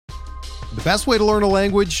The best way to learn a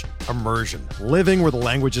language? Immersion. Living where the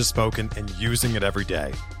language is spoken and using it every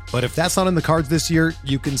day. But if that's not in the cards this year,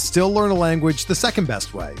 you can still learn a language the second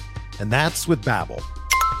best way, and that's with Babbel.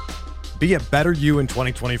 Be a better you in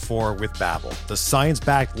 2024 with Babbel, the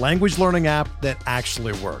science-backed language learning app that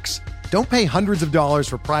actually works. Don't pay hundreds of dollars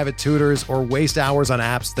for private tutors or waste hours on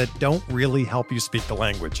apps that don't really help you speak the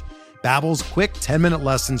language. Babbel's quick 10-minute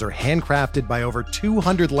lessons are handcrafted by over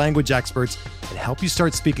 200 language experts and help you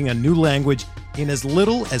start speaking a new language in as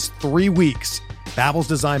little as 3 weeks. Babbel's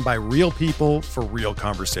designed by real people for real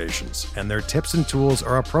conversations, and their tips and tools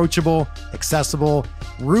are approachable, accessible,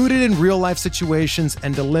 rooted in real-life situations,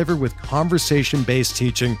 and delivered with conversation-based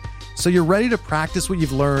teaching, so you're ready to practice what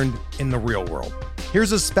you've learned in the real world.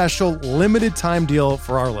 Here's a special limited-time deal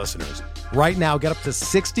for our listeners. Right now, get up to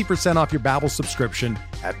 60% off your Babbel subscription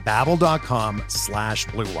at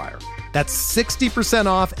babbel.com/Blue Wire. That's 60%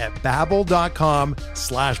 off at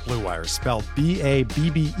babbel.com/Blue Wire, spelled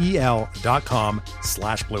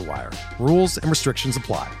BABBEL.com/Blue Wire. Rules and restrictions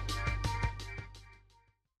apply.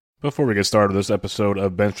 Before we get started with this episode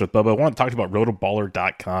of Bench with Bubba, I want to talk about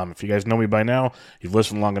rotoballer.com. If you guys know me by now, you've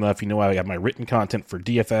listened long enough, you know I have my written content for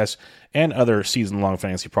DFS and other season-long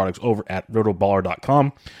fantasy products over at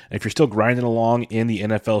rotoballer.com. And if you're still grinding along in the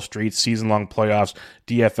NFL streets, season-long playoffs,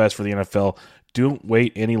 DFS for the NFL, don't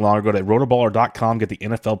wait any longer. Go to rotoballer.com, get the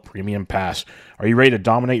NFL Premium Pass. Are you ready to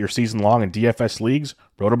dominate your season long in DFS leagues?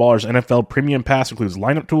 Rotoballer's NFL Premium Pass includes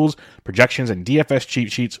lineup tools, projections, and DFS cheat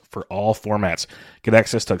sheets for all formats. Get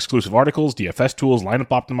access to exclusive articles, DFS tools, lineup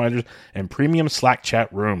optimizers, and premium Slack chat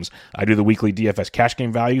rooms. I do the weekly DFS cash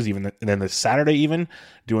game values, and then this Saturday even,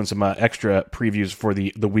 doing some extra previews for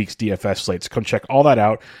the week's DFS slates. Come check all that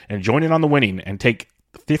out and join in on the winning and take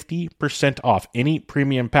 50% off any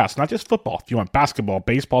premium pass, not just football. If you want basketball,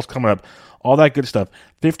 baseball's coming up, all that good stuff,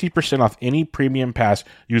 50% off any premium pass.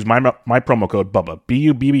 Use my promo code BUBBA,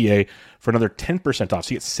 BUBBA, for another 10% off.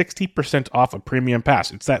 So you get 60% off a premium pass.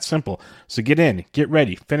 It's that simple. So get in, get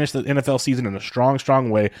ready, finish the NFL season in a strong, strong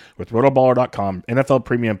way with rotoballer.com, NFL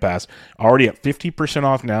Premium Pass, already at 50%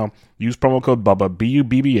 off now. Use promo code BUBBA,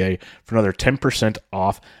 BUBBA, for another 10%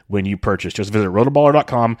 off when you purchase. Just visit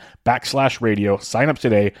rotoballer.com/radio, sign up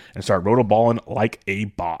today, and start rotoballing like a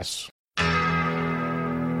boss.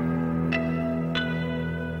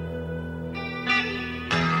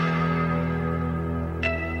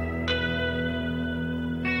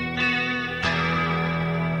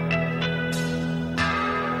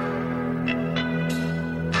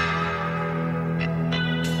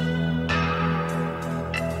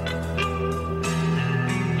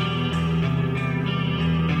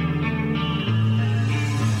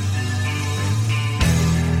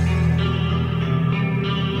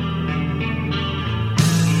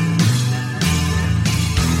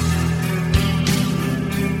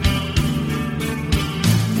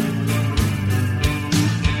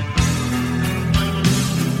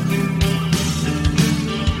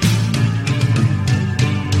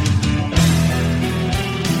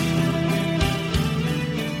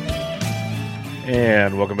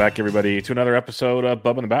 And welcome back, everybody, to another episode of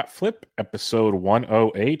Bubba and the Bat Flip, episode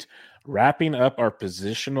 108. Wrapping up our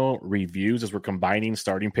positional reviews as we're combining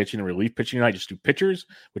starting pitching and relief pitching tonight. Just do pitchers,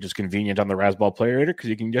 which is convenient on the Razzball Player Editor because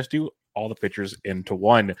you can just do all the pitchers into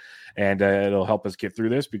one. And it'll help us get through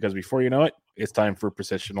this because before you know it, it's time for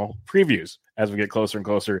positional previews as we get closer and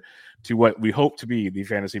closer to what we hope to be the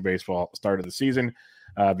fantasy baseball start of the season.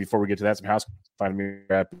 Before we get to that, some house. Find me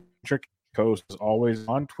at Trick Coast, as always,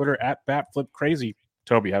 on Twitter at BatFlipCrazy.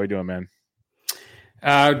 Toby, how we doing, man?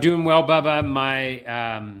 Doing well, Bubba.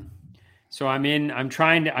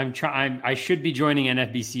 I should be joining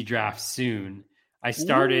NFBC draft soon. I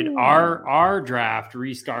started our draft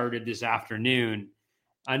restarted this afternoon,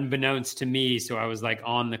 unbeknownst to me. So I was like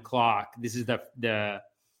on the clock. This is the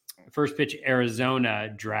first pitch Arizona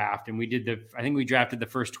draft, and I think we drafted the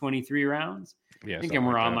first 23 rounds. Yeah, I think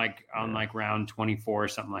we're on round 24 or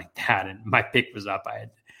something like that. And my pick was up. I had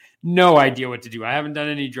no idea what to do. I haven't done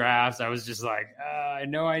any drafts. I was just like,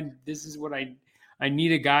 this is what I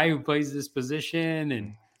need, a guy who plays this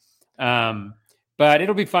position. And, but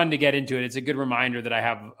it'll be fun to get into it. It's a good reminder that I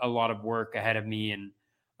have a lot of work ahead of me and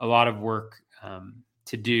a lot of work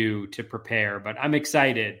to do to prepare, but I'm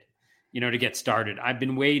excited, to get started. I've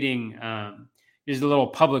been waiting. Here's a little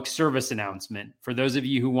public service announcement for those of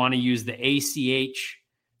you who want to use the ACH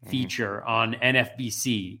feature on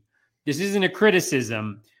NFBC. This isn't a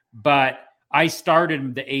criticism, but I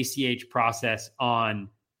started the ACH process on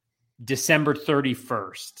December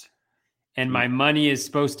 31st, and my money is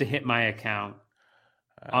supposed to hit my account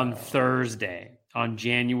on Thursday, on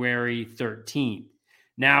January 13th.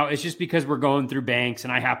 Now it's just because we're going through banks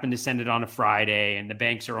and I happen to send it on a Friday and the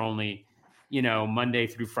banks are only, Monday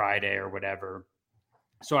through Friday or whatever.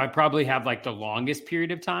 So I probably have like the longest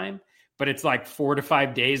period of time, but it's like 4 to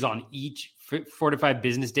 5 days on each, 4 to 5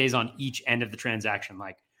 business days on each end of the transaction.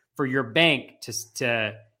 Like for your bank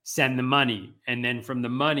to send the money, and then from the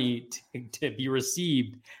money to be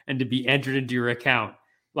received and to be entered into your account,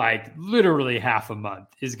 like literally half a month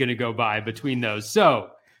is going to go by between those.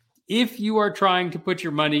 So if you are trying to put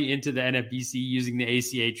your money into the NFBC using the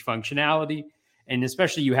ACH functionality, and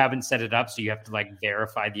especially you haven't set it up, so you have to like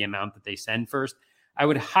verify the amount that they send first, I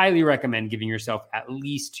would highly recommend giving yourself at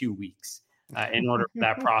least 2 weeks in order for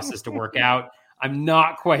that process to work out. I'm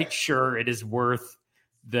not quite sure it is worth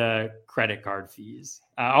the credit card fees.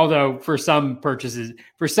 Although for some purchases,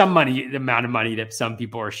 for some money, the amount of money that some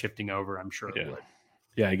people are shifting over, I'm sure it would.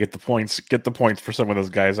 Yeah, you get the points. Get the points for some of those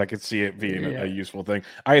guys. I could see it being a useful thing.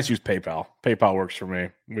 I just use PayPal. PayPal works for me.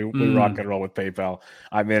 We rock and roll with PayPal.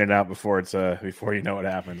 I'm in and out before before you know what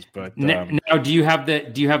happens. But now, do you have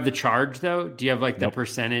the charge though? Do you have like the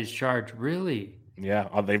percentage charge? Really? Yeah,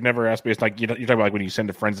 they've never asked me. It's like you're talking about like when you send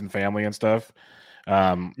to friends and family and stuff.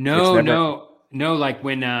 No. Like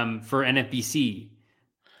when for NFBC.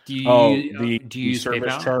 Do you use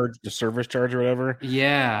service PayPal? charge, the service charge or whatever?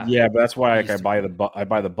 Yeah, but that's why I buy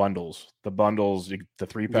the bundles. The bundles, the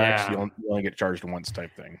 3-packs, you only get charged once type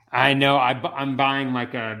thing. I know. I'm buying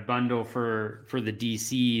like a bundle for the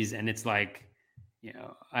DCs, and it's like,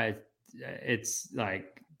 it's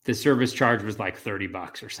like the service charge was like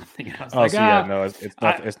 $30 or something. And I was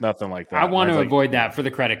it's nothing like that. I want to avoid that for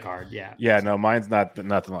the credit card. Yeah. No, mine's nothing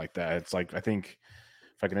like that. It's like I think.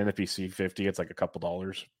 Like an NFBC 50, it's like a couple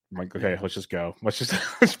dollars. I'm like, okay, let's just go. Let's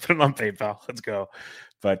put it on PayPal. Let's go.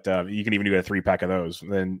 But you can even do a 3-pack of those.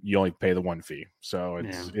 And then you only pay the one fee. So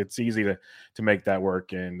it's easy to make that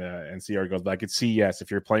work and see how it goes. But I could see, yes,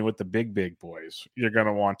 if you're playing with the big boys, you're going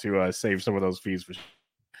to want to save some of those fees.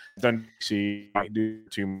 Then might do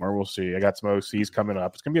 2 more. We'll see. I got some OCs coming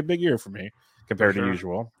up. It's going to be a big year for me compared to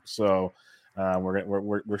usual. So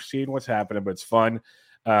we're seeing what's happening, but it's fun.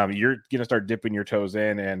 You're going to start dipping your toes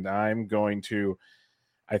in, and I'm going to,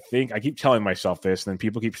 I keep telling myself this, and then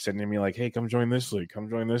people keep sending me like, hey, come join this league.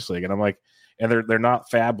 And I'm like, and they're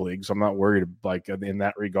not fab leagues. So I'm not worried like in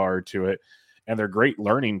that regard to it. And they're great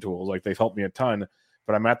learning tools. Like they've helped me a ton,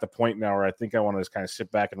 but I'm at the point now where I think I want to just kind of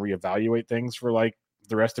sit back and reevaluate things for like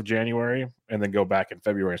the rest of January and then go back in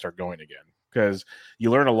February and start going again. Because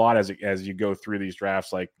you learn a lot as you go through these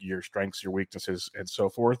drafts, like your strengths, your weaknesses, and so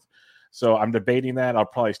forth. So I'm debating that. I'll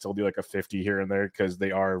probably still do like a 50 here and there because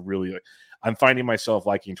they are really I'm finding myself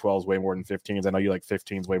liking 12s way more than 15s. I know you like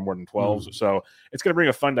 15s way more than 12s. So it's going to bring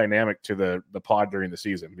a fun dynamic to the pod during the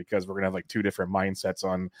season because we're going to have like 2 different mindsets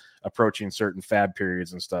on approaching certain fab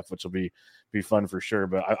periods and stuff, which will be fun for sure.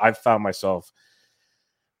 But I've found myself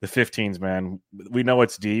the 15s, man. We know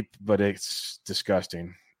it's deep, but it's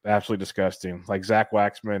disgusting. Absolutely disgusting. Like Zach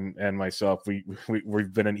Waxman and myself,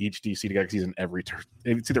 we've been in each DC together. He's in every turn.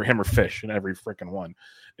 It's either him or Fish in every freaking one.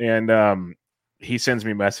 And he sends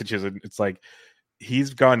me messages, and it's like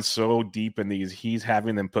he's gone so deep in these. He's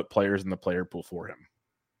having them put players in the player pool for him.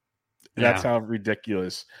 That's how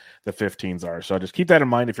ridiculous the 15s are. So just keep that in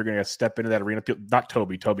mind if you're going to step into that arena. Not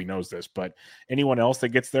Toby. Toby knows this, but anyone else that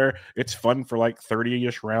gets there, it's fun for like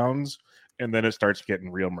 30-ish rounds, and then it starts getting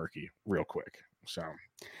real murky real quick. So,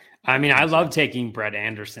 I mean, I love taking Brett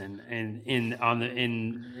Anderson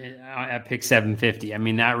at pick 750. I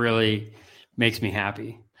mean, that really makes me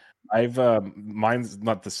happy. I've mine's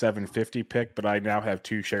not the 750 pick, but I now have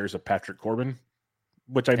 2 shares of Patrick Corbin,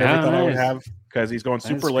 which I never thought I would have because he's going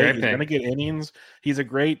super late. He's going to get innings. He's a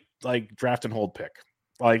great like draft and hold pick.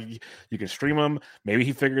 Like you can stream him. Maybe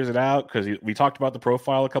he figures it out because we talked about the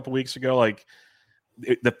profile a couple weeks ago. Like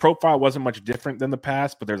the profile wasn't much different than the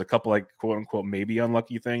past, but there's a couple like quote unquote maybe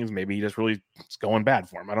unlucky things. Maybe he just really it's going bad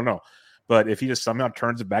for him. I don't know. But if he just somehow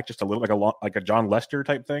turns it back just a little like a John Lester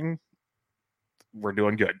type thing, we're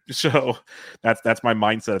doing good. So that's my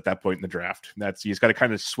mindset at that point in the draft. You just got to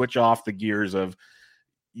kind of switch off the gears of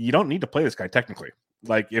you don't need to play this guy technically.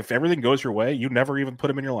 Like if everything goes your way, you never even put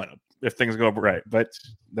him in your lineup if things go right. But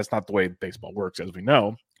that's not the way baseball works, as we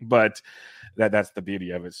know. But that's the beauty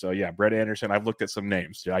of it. So yeah, Brett Anderson. I've looked at some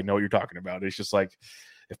names. I know what you're talking about. It's just like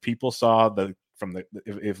if people saw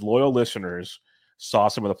if loyal listeners saw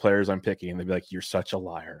some of the players I'm picking, they'd be like, "You're such a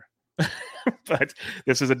liar." But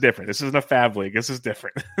this isn't a fab league. This is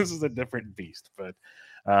different. This is a different beast. But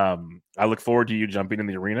I look forward to you jumping in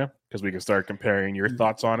the arena because we can start comparing your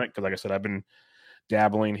thoughts on it. Because like I said, I've been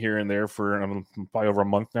dabbling here and there for probably over a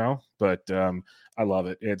month now, but I love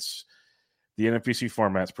it. It's the NFBC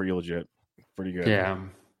format's pretty legit, pretty good. Yeah,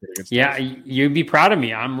 Yeah, you'd be proud of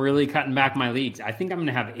me. I'm really cutting back my leagues. I think I'm going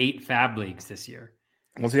to have 8 fab leagues this year.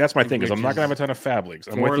 Well, see, that's my thing, is I'm not going to have a ton of fab leagues.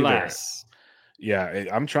 I'm with you less. there.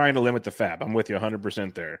 Yeah, I'm trying to limit the fab. I'm with you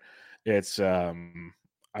 100% there. It's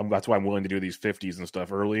that's why I'm willing to do these 50s and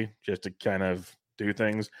stuff early, just to kind of do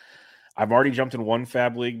things. I've already jumped in one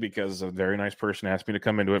fab league because a very nice person asked me to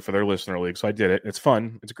come into it for their listener league, so I did it. It's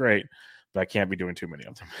fun. It's great. But I can't be doing too many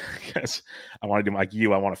of them because I want to do like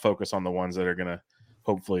you. I want to focus on the ones that are going to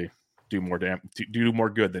hopefully do more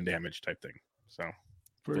good than damage type thing. So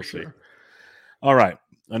we'll see. All right.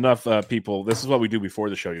 Enough people. This is what we do before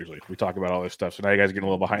the show usually. We talk about all this stuff. So now you guys are getting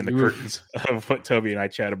a little behind the curtains of what Toby and I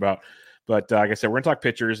chat about. But like I said, we're going to talk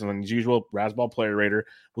pitchers, and then as usual, Razzball Player Rater.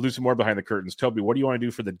 We'll do some more behind the curtains. Toby, what do you want to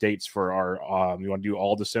do for the dates for our you want to do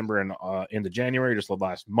all December and into January, just the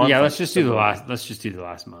last month? Yeah, let's just do the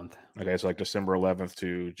last month. Okay, so like December 11th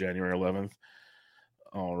to January 11th.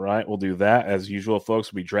 All right, we'll do that. As usual,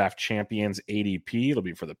 folks, we draft champions ADP. It'll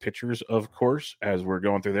be for the pitchers, of course, as we're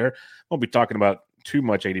going through there. Won't be talking about too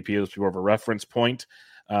much ADP. It'll be more of a reference point,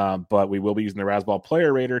 but we will be using the Razzball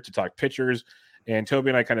Player Rater to talk pitchers. And Toby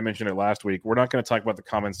and I kind of mentioned it last week. We're not going to talk about the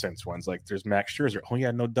common sense ones. Like there's Max Scherzer. Oh, yeah,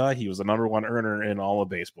 no duh. He was the number one earner in all of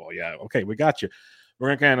baseball. Yeah, okay, we got you. We're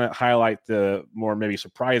going to kind of highlight the more maybe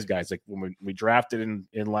surprise guys. Like when we drafted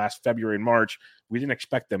in last February and March, we didn't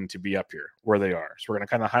expect them to be up here where they are. So we're going to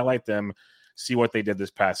kind of highlight them, see what they did this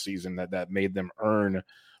past season that made them earn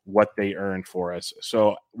what they earned for us.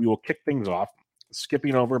 So we will kick things off,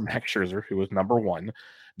 skipping over Max Scherzer, who was number one.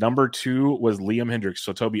 Number two was Liam Hendriks.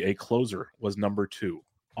 So Toby, a closer, was number two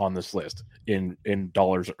on this list in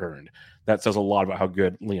dollars earned. That says a lot about how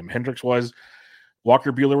good Liam Hendriks was.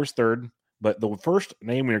 Walker Buehler was third. But the first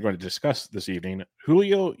name we are going to discuss this evening,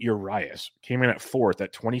 Julio Urias, came in at fourth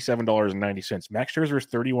at $27.90. Max Scherzer is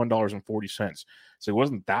 $31.40. So it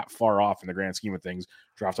wasn't that far off in the grand scheme of things.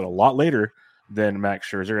 Drafted a lot later than Max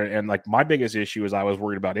Scherzer. And like my biggest issue is I was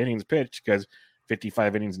worried about innings pitched because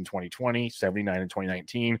 55 innings in 2020, 79 in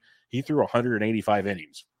 2019. He threw 185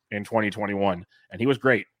 innings in 2021, and he was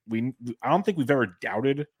great. I don't think we've ever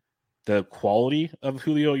doubted the quality of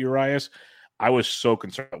Julio Urias. I was so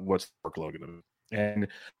concerned about what's the workload going to be. And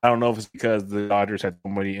I don't know if it's because the Dodgers had so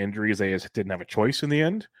many injuries, they just didn't have a choice in the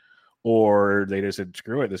end, or they just said,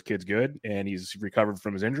 screw it, this kid's good, and he's recovered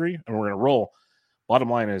from his injury, and we're going to roll. Bottom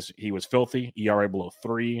line is he was filthy, ERA below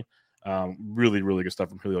 3. Really, really good stuff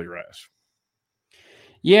from Julio Urias.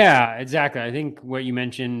 Yeah, exactly. I think what you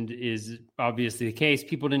mentioned is obviously the case.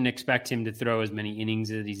 People didn't expect him to throw as many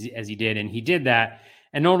innings as he did, and he did that.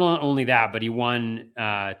 And not only that, but he won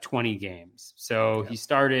 20 games. So he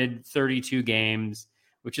started 32 games,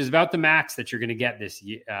 which is about the max that you're going to get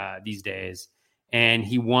these days. And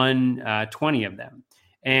he won 20 of them.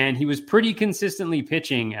 And he was pretty consistently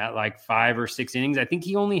pitching at like 5 or 6 innings. I think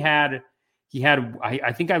I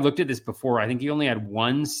think I looked at this before. I think he only had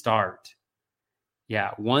one start.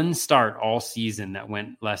 Yeah, one start all season that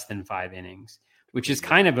went less than 5 innings, which is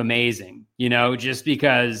kind of amazing, just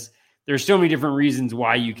because there's so many different reasons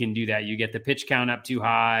why you can do that. You get the pitch count up too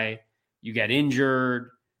high, you get injured,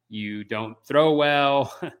 you don't throw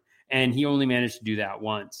well, and he only managed to do that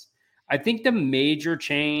once. I think the major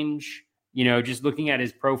change, just looking at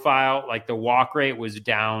his profile, like the walk rate was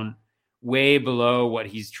down way below what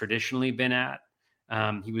he's traditionally been at.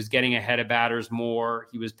 He was getting ahead of batters more.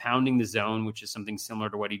 He was pounding the zone, which is something similar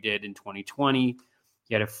to what he did in 2020.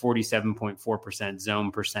 He had a 47.4%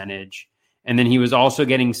 zone percentage. And then he was also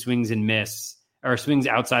getting swings and miss, or swings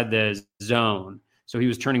outside the zone. So he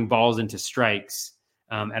was turning balls into strikes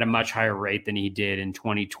at a much higher rate than he did in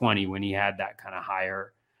 2020 when he had that kind of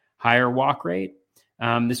higher walk rate.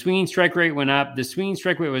 The swinging strike rate went up. The swinging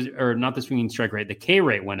strike rate was, or not the swinging strike rate, the K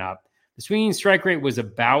rate went up. The swinging strike rate was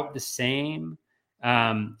about the same.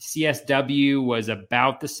 CSW was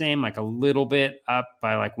about the same, like a little bit up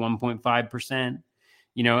by like 1.5%.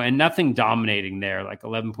 And nothing dominating there, like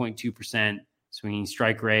 11.2% swinging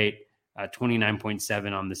strike rate,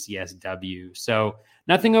 29.7 on the CSW. So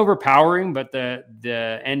nothing overpowering, but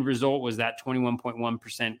the end result was that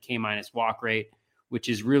 21.1% K minus walk rate, which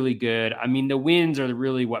is really good. I mean, the wins are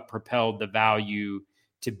really what propelled the value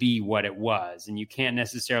to be what it was. And you can't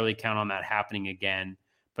necessarily count on that happening again,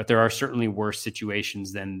 but there are certainly worse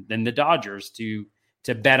situations than the Dodgers to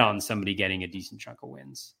bet on somebody getting a decent chunk of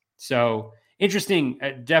wins. So interesting,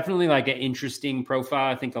 definitely like an interesting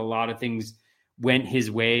profile. I think a lot of things went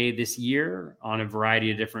his way this year on a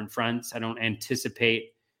variety of different fronts. I don't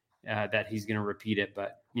anticipate that he's going to repeat it,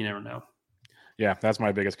 but you never know. Yeah, that's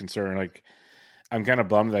my biggest concern. Like, I'm kind of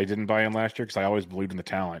bummed that I didn't buy him last year because I always believed in the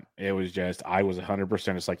talent. It was just, I was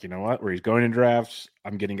 100%. It's like, you know what? Where he's going in drafts,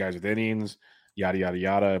 I'm getting guys with innings. yada, yada,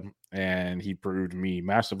 yada. And he proved me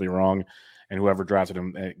massively wrong. And whoever drafted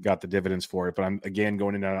him got the dividends for it. But I'm, again,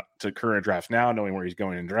 going into current drafts now, knowing where he's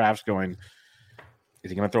going in drafts, going,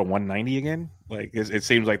 is he going to throw 190 again? Like, it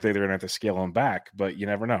seems like they're going to have to scale him back, but you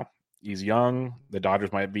never know. He's young. The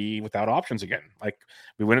Dodgers might be without options again. Like,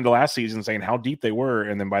 we went into last season saying how deep they were,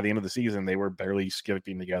 and then by the end of the season, they were barely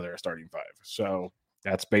skipping together a starting five. So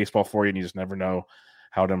that's baseball for you, and you just never know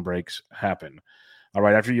how them breaks happen. All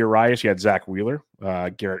right, after Urias, you had Zach Wheeler.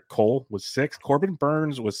 Garrett Cole was 6th. Corbin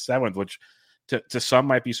Burns was 7th, which to some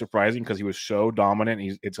might be surprising because he was so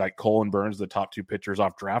dominant. It's like Cole and Burns, the top 2 pitchers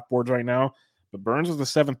off draft boards right now. But Burns was the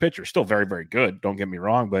 7th pitcher. Still very, very good. Don't get me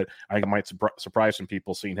wrong, but I think it might surprise some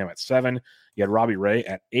people seeing him at 7. You had Robbie Ray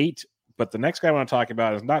at 8. But the next guy I want to talk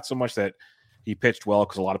about is not so much that he pitched well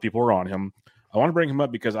because a lot of people were on him. I want to bring him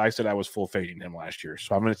up because I said I was full fading him last year.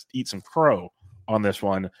 So I'm going to eat some crow on this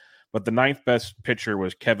one. But the 9th best pitcher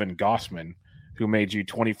was Kevin Gossman, who made you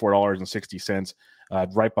 $24.60,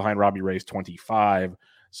 right behind Robbie Ray's $25.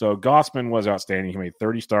 So Gossman was outstanding. He made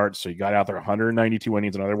 30 starts, so he got out there 192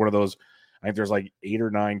 innings. Another one of those. I think there's like 8 or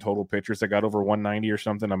 9 total pitchers that got over 190 or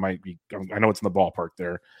something. I know it's in the ballpark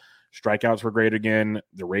there. Strikeouts were great again.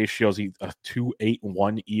 The ratios, a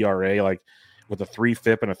 2.81 ERA, like with a 3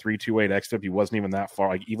 FIP and a 3.28 xFIP, he wasn't even that far.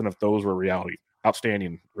 Like, even if those were reality,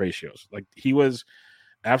 outstanding ratios. Like, he was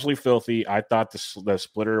absolutely filthy. I thought the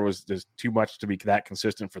splitter was just too much to be that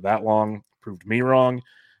consistent for that long. Proved me wrong.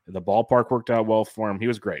 The ballpark worked out well for him. He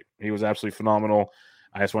was great. He was absolutely phenomenal.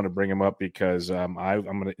 I just want to bring him up because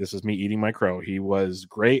this is me eating my crow. He was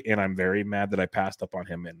great, and I'm very mad that I passed up on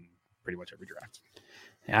him in pretty much every draft.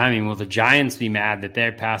 Yeah, I mean, will the Giants be mad that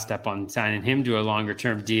they passed up on signing him to a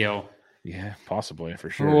longer-term deal? Yeah, possibly, for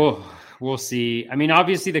sure. We'll see. I mean,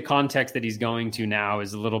 obviously the context that he's going to now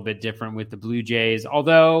is a little bit different with the Blue Jays,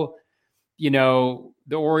 although, the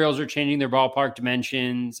Orioles are changing their ballpark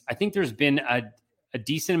dimensions. I think there's been a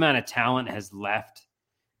decent amount of talent has left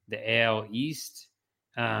the AL East.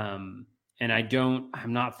 And I'm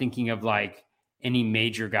not thinking of like any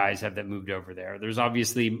major guys that moved over there. There's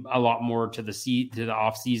obviously a lot more to the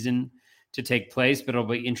off season to take place, but it'll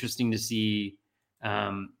be interesting to see,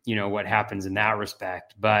 what happens in that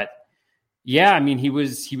respect. But yeah, I mean, he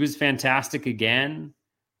was fantastic again.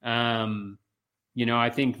 I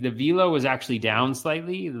think the velo was actually down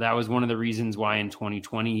slightly. That was one of the reasons why in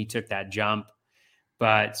 2020 he took that jump.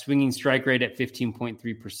 But swinging strike rate at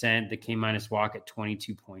 15.3%, the K- walk at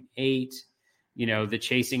 22.8. The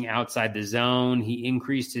chasing outside the zone. He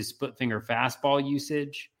increased his split finger fastball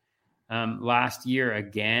usage last year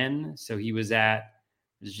again. So he was I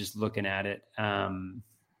was just looking at it.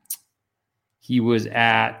 He was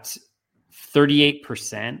at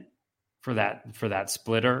 38% for that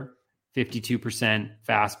splitter, 52%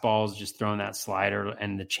 fastballs, just throwing that slider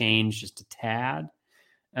and the change just a tad.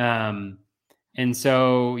 And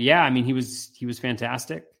so, yeah, I mean, he was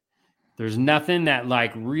fantastic. There's nothing that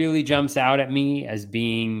like really jumps out at me as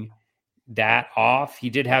being that off. He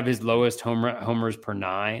did have his lowest homers per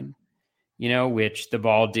 9, which the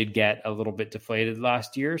ball did get a little bit deflated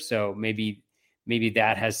last year. So maybe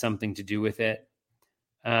that has something to do with it.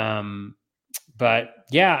 But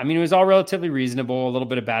yeah, I mean, it was all relatively reasonable, a little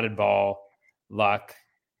bit of batted ball luck,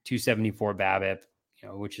 274 BABIP,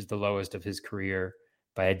 which is the lowest of his career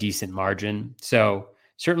by a decent margin. So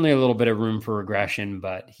certainly a little bit of room for regression,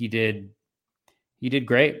 but he did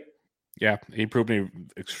great. Yeah, he proved me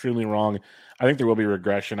extremely wrong. I think there will be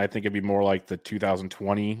regression. I think it'd be more like the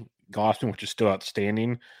 2020 Gossman, which is still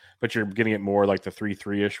outstanding, but you're getting it more like the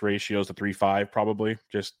 3.3-ish ratios, the 3.5 probably,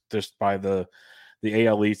 just by the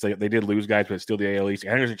AL East. They did lose guys, but it's still the AL East.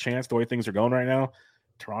 And there's a chance, the way things are going right now,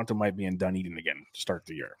 Toronto might be in Dunedin again to start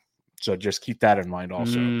the year. So just keep that in mind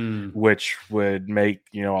also, which would make,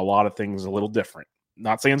 a lot of things a little different.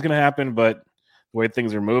 Not saying it's going to happen, but the way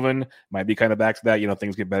things are moving might be kind of back to that.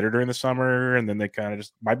 Things get better during the summer, and then they kind of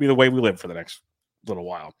just might be the way we live for the next little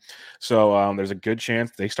while. So there's a good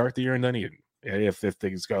chance they start the year in Dunedin if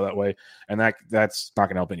things go that way. And that's not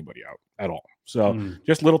going to help anybody out at all. So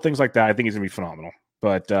just little things like that, I think he's going to be phenomenal.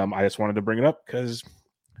 But I just wanted to bring it up because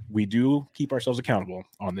we do keep ourselves accountable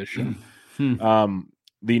on this show.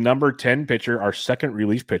 The number 10 pitcher, our second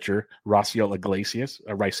relief pitcher, Raisel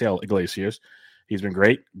Iglesias. He's been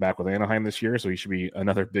great back with Anaheim this year, so he should be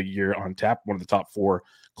another big year on tap. One of the top 4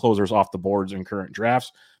 closers off the boards in current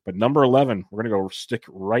drafts. But number 11, we're going to go stick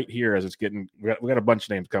right here as it's getting – we got a bunch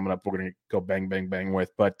of names coming up we're going to go bang, bang, bang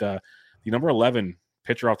with. But the number 11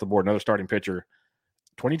 pitcher off the board, another starting pitcher,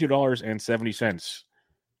 $22.70.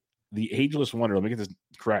 The ageless wonder, let me get this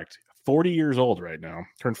correct, 40 years old right now,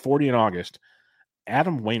 turned 40 in August,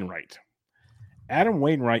 Adam Wainwright. Adam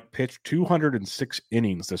Wainwright pitched 206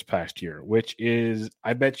 innings this past year, which is,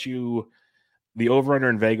 I bet you, the over-under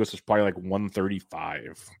in Vegas is probably like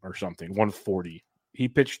 135 or something, 140. He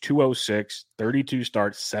pitched 206, 32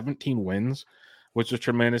 starts, 17 wins, which was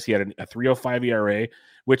tremendous. He had a 3.05 ERA,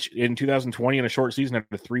 which in 2020 in a short season had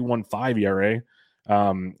a 3.15 ERA.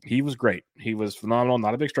 He was great. He was phenomenal.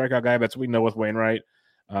 Not a big strikeout guy. That's what we know with Wainwright.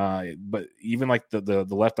 But even like the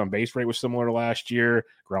left on base rate was similar to last year.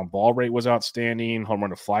 Ground ball rate was outstanding. Home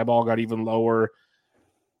run to fly ball got even lower.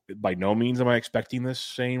 By no means am I expecting this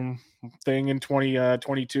same thing in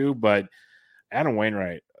 2022, but Adam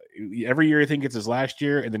Wainwright, every year I think it's his last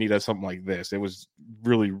year, and then he does something like this. It was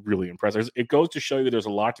really, really impressive. It goes to show you there's a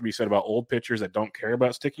lot to be said about old pitchers that don't care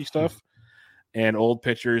about sticky stuff and old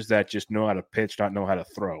pitchers that just know how to pitch, not know how to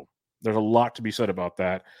throw. There's a lot to be said about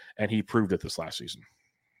that, and he proved it this last season.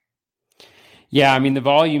 Yeah, I mean, the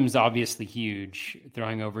volume's obviously huge,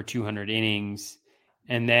 throwing over 200 innings.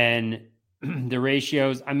 And then the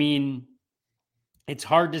ratios, I mean, it's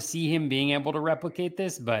hard to see him being able to replicate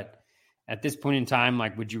this, but at this point in time,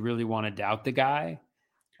 like, would you really want to doubt the guy?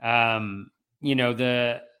 You know,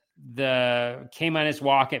 the K-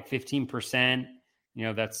 walk at 15%, you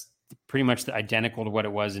know, that's pretty much identical to what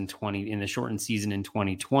it was in the shortened season in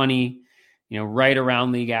 2020, you know, right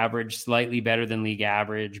around league average, slightly better than league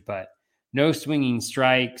average, but no swinging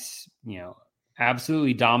strikes, you know,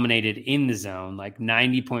 absolutely dominated in the zone, like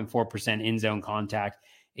 90.4% in zone contact,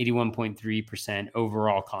 81.3%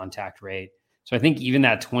 overall contact rate. So I think even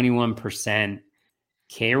that 21%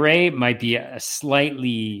 K rate might be a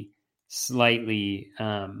slightly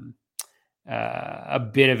a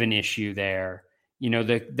bit of an issue there. You know,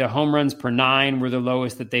 the home runs per 9 were the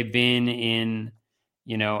lowest that they've been in,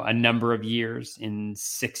 you know, a number of years, in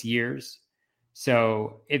 6 years.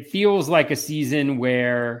 So it feels like a season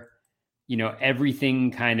where, you know, everything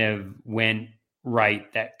kind of went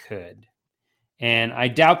right that could. And I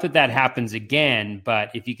doubt that happens again, but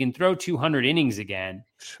if you can throw 200 innings again,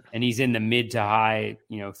 and he's in the mid to high,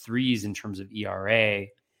 you know, threes in terms of ERA,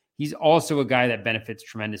 he's also a guy that benefits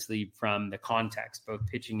tremendously from the context, both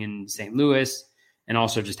pitching in St. Louis and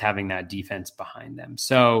also just having that defense behind them.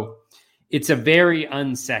 So it's a very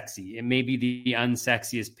unsexy. It may be the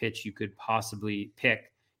unsexiest pitch you could possibly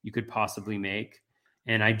make.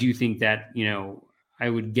 And I do think that, you know, I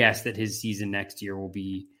would guess that his season next year will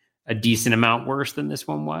be a decent amount worse than this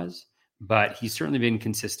one was, but he's certainly been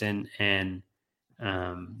consistent, and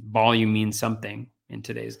volume means something in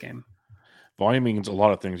today's game. Volume means a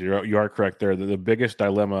lot of things. You are correct there. The biggest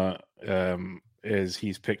dilemma is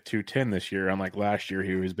he's picked 210 this year. Unlike last year,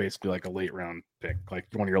 he was basically like a late round pick, like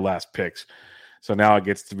one of your last picks. So now it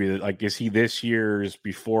gets to be like, is he this year's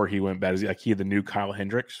before he went bad? Is he like the new Kyle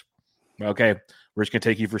Hendricks? Okay, we're just gonna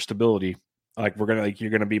take you for stability. Like you're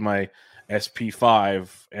gonna be my SP5,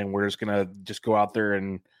 and we're just gonna go out there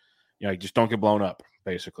and, you know, just don't get blown up.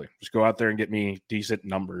 Basically, just go out there and get me decent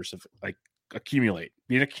numbers of, like, accumulate,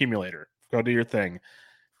 be an accumulator, go do your thing.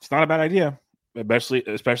 It's not a bad idea. Especially,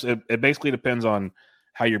 it basically depends on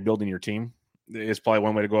how you're building your team. It's probably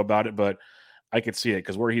one way to go about it, but I could see it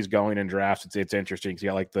because where he's going in drafts, it's interesting. You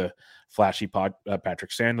got like the flashy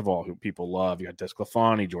Patrick Sandoval, who people love. You got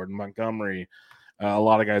Desclafani, Jordan Montgomery, a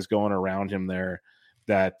lot of guys going around him there.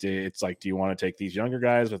 That it's like, do you want to take these younger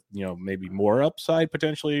guys with, you know, maybe more upside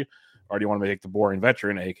potentially, or do you want to take the boring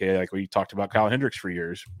veteran, aka like we talked about Kyle Hendricks for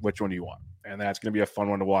years? Which one do you want? And that's going to be a fun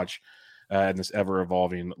one to watch in this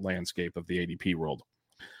ever-evolving landscape of the ADP world.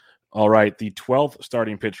 All right, the 12th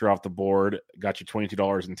starting pitcher off the board got you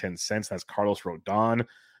 $22.10. That's Carlos Rodon.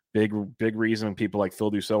 Big reason people like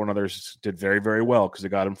Phil Dussault and others did very, very well, because they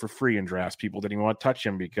got him for free in drafts. People didn't even want to touch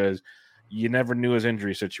him because you never knew his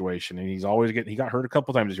injury situation, and he got hurt a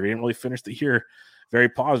couple times this year. He didn't really finish the year very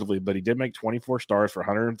positively, but he did make 24 starts for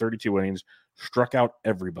 132 innings, struck out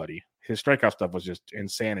everybody. His strikeout stuff was just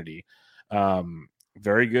insanity.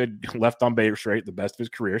 Very good left on base rate, the best of his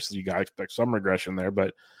career. So you got to expect some regression there,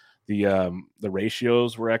 but the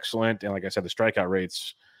ratios were excellent. And like I said, the strikeout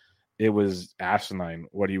rates, it was asinine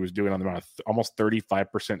what he was doing on the mound. Almost 35%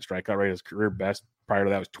 strikeout rate. His career best prior to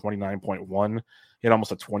that was 29.1. He had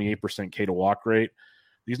almost a 28% K to walk rate.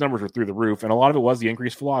 These numbers were through the roof, and a lot of it was the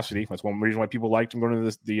increased velocity. That's one reason why people liked him going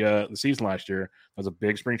into the season last year. It was a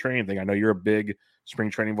big spring training thing. I know you're a big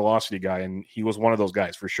spring training velocity guy, and he was one of those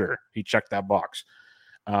guys for sure. He checked that box.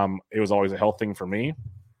 It was always a health thing for me.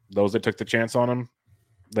 Those that took the chance on him,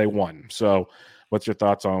 they won. So what's your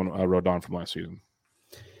thoughts on Rodon from last season?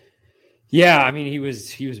 Yeah, I mean, he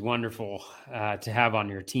was wonderful to have on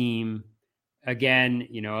your team. Again,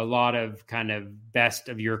 you know, a lot of kind of best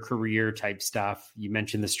of your career type stuff. You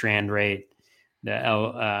mentioned the strand rate.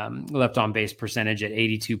 left on base percentage at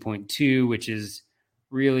 82.2, which is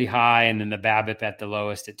really high. And then the BABIP at the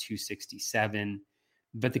lowest at 267.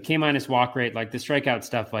 But the K- walk rate, like the strikeout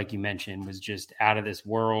stuff, like you mentioned, was just out of this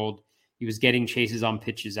world. He was getting chases on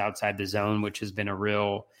pitches outside the zone, which has been a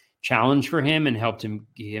real challenge for him and helped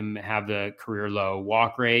him have the career low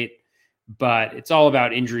walk rate. But it's all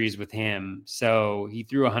about injuries with him. So he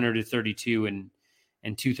threw 132 and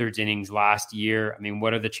 2/3 innings last year. I mean,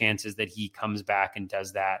 what are the chances that he comes back and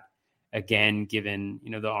does that again, given,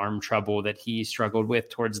 the arm trouble that he struggled with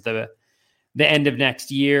towards the end of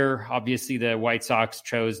next year? Obviously, the White Sox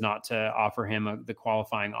chose not to offer him the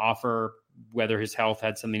qualifying offer. Whether his health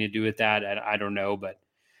had something to do with that, I don't know, but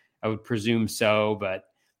I would presume so. But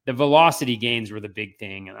the velocity gains were the big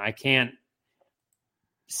thing, and I can't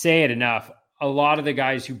say it enough. A lot of the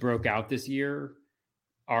guys who broke out this year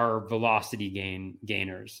are velocity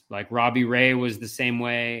gainers. Like Robbie Ray was the same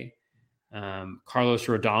way. Carlos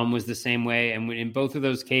Rodon was the same way. And in both of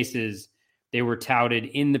those cases, they were touted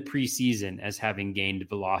in the preseason as having gained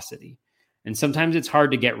velocity. And sometimes it's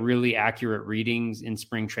hard to get really accurate readings in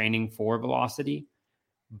spring training for velocity.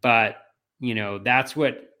 But, that's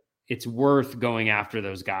what it's worth going after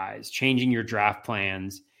those guys, changing your draft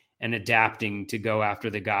plans and adapting to go after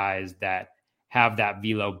the guys that have that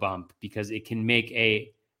velo bump, because it can make a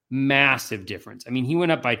massive difference. I mean, he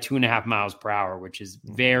went up by 2.5 miles per hour, which is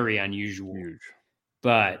very unusual. Huge.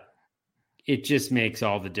 But it just makes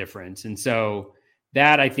all the difference. And so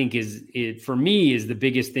that, I think, for me, is the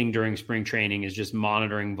biggest thing during spring training, is just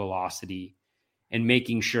monitoring velocity and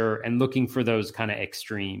making sure and looking for those kind of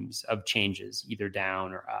extremes of changes, either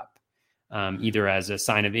down or up, either as a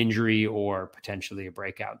sign of injury or potentially a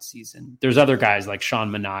breakout season. There's other guys like Sean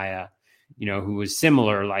Manaea, who was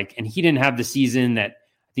similar, and he didn't have the season that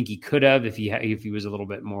I think he could have if he was a little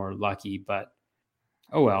bit more lucky, but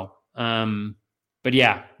oh well. But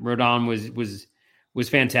yeah, Rodon was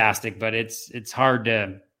fantastic, but it's hard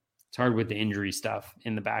with the injury stuff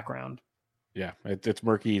in the background. Yeah, it's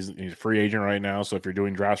murky. He's a free agent right now, so if you're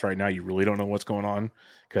doing drafts right now, you really don't know what's going on,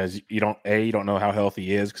 because you don't know how healthy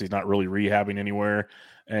he is, because he's not really rehabbing anywhere,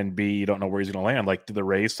 and B, you don't know where he's going to land. Like, did the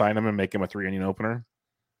Rays sign him and make him a 3-inning opener?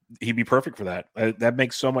 He'd be perfect for that. That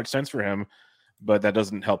makes so much sense for him, but that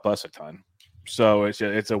doesn't help us a ton. So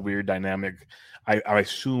it's a weird dynamic. I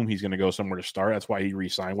assume he's going to go somewhere to start. That's why he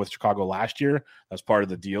re-signed with Chicago last year. That's part of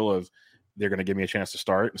the deal of they're going to give me a chance to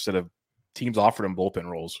start, instead of teams offered him bullpen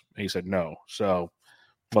roles. And he said no. So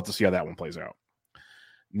we'll have to see how that one plays out.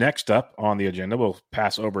 Next up on the agenda, we'll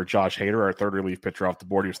pass over Josh Hader, our third relief pitcher off the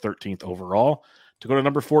board. He was 13th overall. To go to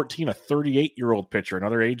number 14, a 38-year-old pitcher,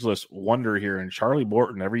 another ageless wonder here, and Charlie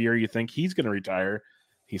Morton. Every year you think he's going to retire,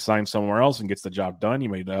 he signs somewhere else and gets the job done. He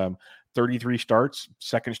made 33 starts,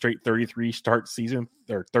 second straight 33 start season,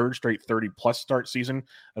 or third straight 30-plus start season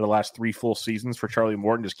of the last 3 full seasons for Charlie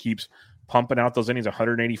Morton. Just keeps pumping out those innings,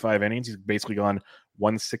 185 innings. He's basically gone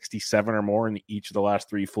 167 or more in each of the last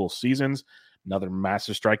 3 full seasons. Another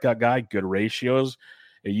massive strikeout guy, good ratios.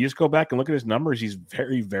 You just go back and look at his numbers. He's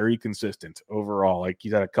very, very consistent overall. Like,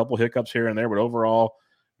 he's had a couple hiccups here and there, but overall,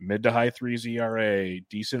 mid to high 3s ERA,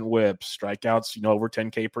 decent whips, strikeouts, over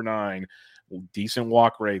 10K per 9, decent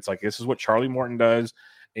walk rates. Like, this is what Charlie Morton does.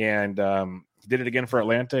 And he did it again for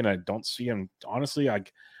Atlanta, and I don't see him. Honestly,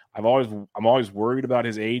 I'm always worried about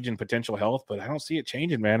his age and potential health, but I don't see it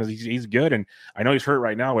changing, man. He's good, and I know he's hurt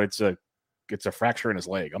right now, but it's a fracture in his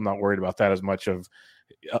leg. I'm not worried about that as much.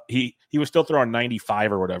 He was still throwing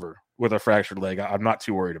 95 or whatever with a fractured leg. I'm not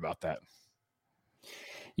too worried about that.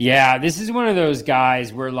 Yeah, this is one of those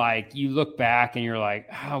guys where, like, you look back and you're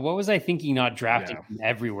like, what was I thinking not drafting him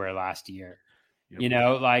everywhere last year?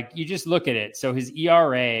 Yep. Like, you just look at it. So his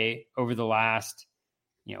ERA over the last,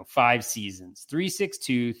 5 seasons,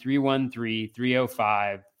 3.62, 3.13,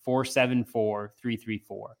 3.05, 4.74,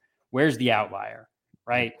 3.34. Where's the outlier,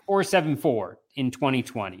 right? 4.74 in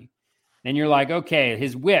 2020. Then you're like, okay,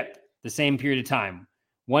 his whip, the same period of time,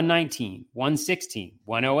 119, 116,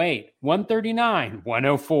 108, 139,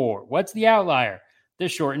 104. What's the outlier? The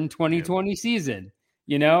shortened 2020 season.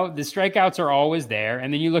 The strikeouts are always there.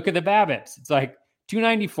 And then you look at the BABIPs. It's like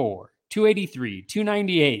 294, 283,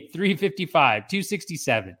 298, 355,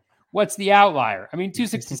 267. What's the outlier? I mean,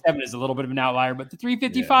 267 is a little bit of an outlier, but the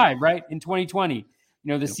 355, right, in 2020,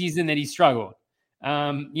 the season that he struggled.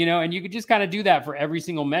 And you could just kind of do that for every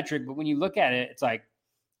single metric. But when you look at it, it's like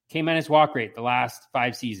K- walk rate the last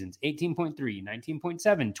 5 seasons, 18.3,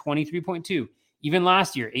 19.7, 23.2, even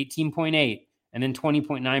last year, 18.8, and then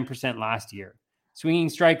 20.9% last year. Swinging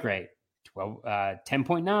strike rate,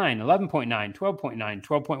 10.9, 11.9, 12.9,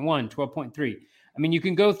 12.1, 12.3. I mean, you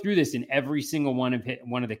can go through this in every single one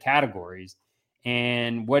of the categories,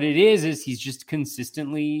 And what it is he's just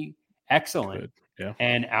consistently excellent. Good. Yeah.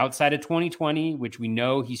 And outside of 2020, which we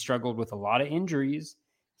know he struggled with a lot of injuries,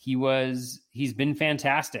 he's been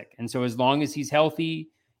fantastic. And so as long as he's healthy,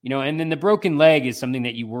 and then the broken leg is something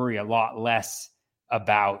that you worry a lot less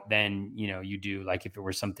about than, you do like if it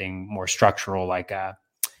were something more structural, like a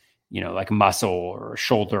muscle or a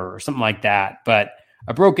shoulder or something like that. But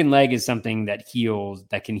a broken leg is something that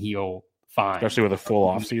can heal fine. Especially with a full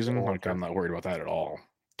off season. Like, I'm not worried about that at all.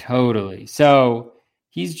 Totally. So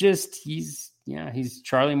he's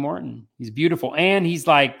Charlie Morton. He's beautiful. And he's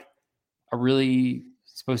like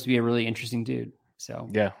supposed to be a really interesting dude. So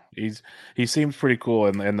yeah, he seems pretty cool.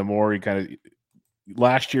 And the more he kind of,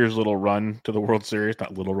 last year's little run to the World Series,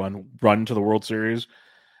 not little run to the World Series,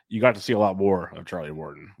 you got to see a lot more of Charlie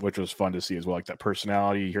Morton, which was fun to see as well. Like that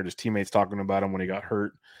personality, you heard his teammates talking about him when he got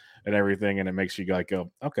hurt and everything. And it makes you like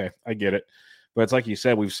go, okay, I get it. But it's like you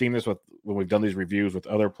said, we've seen this when we've done these reviews with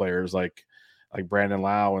other players like Brandon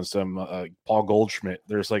Lau and some Paul Goldschmidt.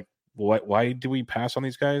 There's like, why do we pass on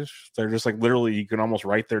these guys? They're just like literally you can almost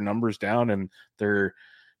write their numbers down and they're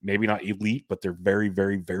maybe not elite, but they're very,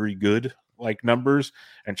 very, very good like numbers.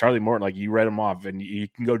 And Charlie Morton, like you read them off and you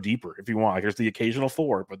can go deeper if you want. Like there's the occasional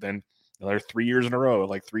 4, but then another 3 years in a row,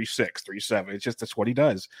 like 3.6, 3.7. It's just, that's what he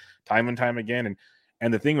does time and time again.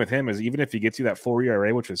 And the thing with him is even if he gets you that 4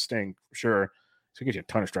 ERA, which would stink, sure, it's going to get you a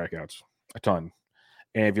ton of strikeouts, a ton.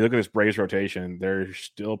 And if you look at this Braves rotation, they're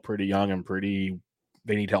still pretty young and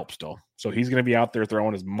they need help still. So he's going to be out there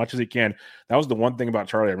throwing as much as he can. That was the one thing about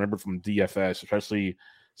Charlie I remember from DFS, especially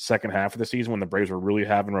second half of the season when the Braves were really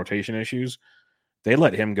having rotation issues. They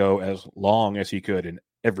let him go as long as he could in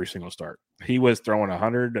every single start. He was throwing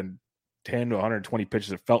 110 to 120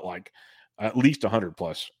 pitches. It felt like at least 100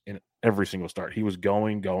 plus in every single start. He was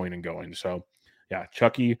going. So yeah,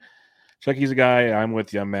 Chucky's a guy. I'm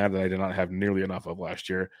with you. I'm mad that I did not have nearly enough of last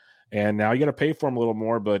year. And now you got to pay for him a little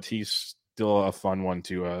more, but he's still a fun one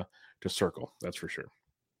to circle. That's for sure.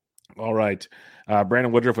 All right.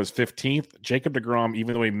 Brandon Woodruff was 15th. Jacob deGrom,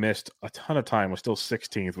 even though he missed a ton of time, was still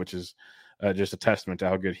 16th, which is just a testament to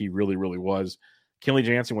how good he really, really was. Kenley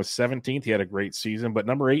Jansen was 17th. He had a great season. But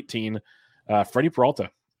number 18, Freddie Peralta,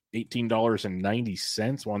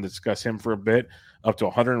 $18.90. Wanted to discuss him for a bit. Up to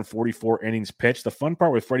 144 innings pitched. The fun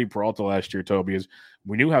part with Freddie Peralta last year, Toby, is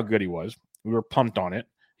we knew how good he was. We were pumped on it.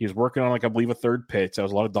 He was working on, I believe, a third pitch. That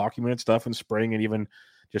was a lot of documented stuff in spring and even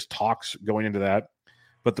just talks going into that.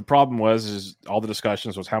 But the problem was all the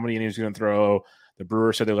discussions was how many innings he was going to throw. The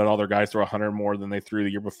Brewers said they let all their guys throw 100 more than they threw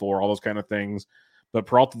the year before, all those kind of things. But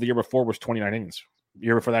Peralta the year before was 29 innings. The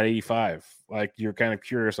year before that, 85. Like, you're kind of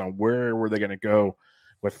curious on where were they going to go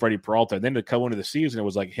with Freddie Peralta. And then to come into the season, it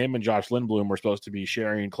was like him and Josh Lindblom were supposed to be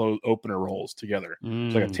sharing opener roles together.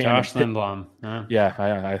 It's like a Josh Lindblom. Huh? Yeah,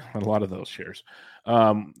 I had a lot of those shares. He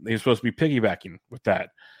was supposed to be piggybacking with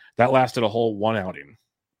that. That lasted a whole one outing.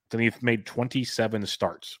 Then he made 27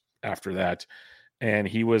 starts after that, and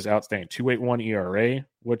he was outstanding. 2.81 ERA,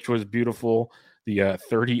 which was beautiful. The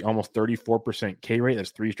almost 34% K rate.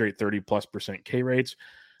 That's 3 straight 30+% K rates.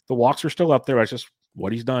 The walks are still up there. That's just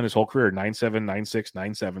what he's done his whole career. 9.7, 9.6,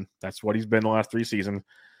 9.7. That's what he's been the last 3 seasons.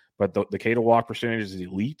 But the K to walk percentage is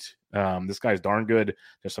elite. This guy's darn good.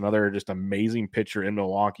 Just another amazing pitcher in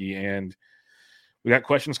Milwaukee. And we got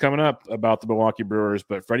questions coming up about the Milwaukee Brewers,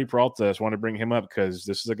 but Freddie Peralta, I just want to bring him up because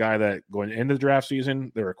this is a guy that going into the draft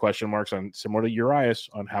season, there were question marks on, similar to Urias,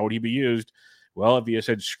 on how would he be used. Well, if you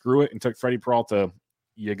said screw it and took Freddie Peralta,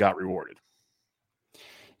 you got rewarded.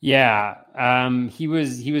 Yeah, he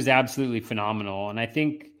was absolutely phenomenal, and I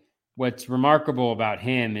think what's remarkable about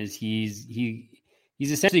him is he's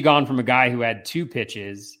essentially gone from a guy who had 2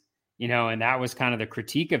 pitches, and that was kind of the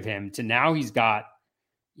critique of him, to now he's got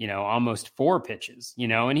almost 4 pitches,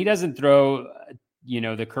 and he doesn't throw,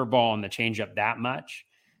 the curveball and the changeup that much.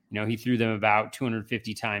 He threw them about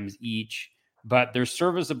 250 times each, but they're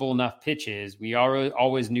serviceable enough pitches. We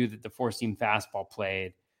always knew that the 4-seam fastball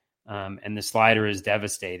played, and the slider is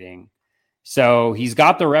devastating. So he's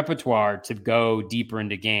got the repertoire to go deeper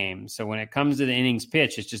into games. So when it comes to the innings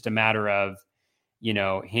pitch, it's just a matter of,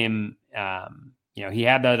 him, he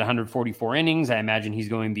had that 144 innings. I imagine he's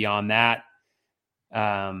going beyond that.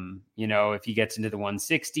 If he gets into the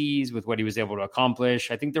 160s with what he was able to accomplish,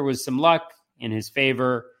 I think there was some luck in his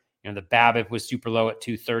favor. The BABIP was super low at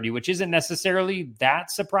 230, which isn't necessarily that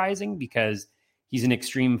surprising because he's an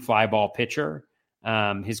extreme fly ball pitcher.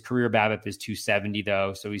 His career BABIP is 270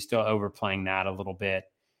 though, so he's still overplaying that a little bit.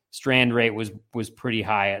 Strand rate was pretty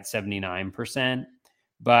high at 79%,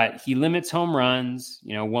 but he limits home runs,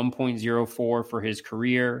 1.04 for his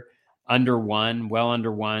career. Well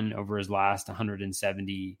under one over his last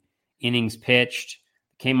 170 innings pitched,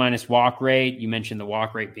 K- walk rate. You mentioned the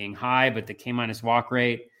walk rate being high, but the K- walk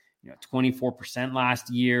rate, 24%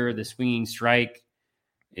 last year. The swinging strike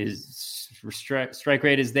strike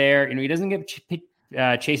rate is there. He doesn't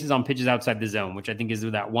get chases on pitches outside the zone, which I think is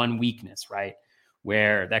that one weakness, right?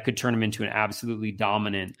 Where that could turn him into an absolutely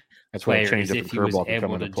dominant player if he was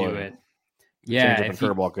able to do it. Yeah, if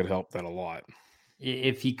curveball could help that a lot.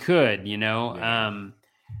 If he could,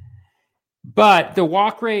 but the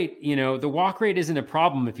walk rate, isn't a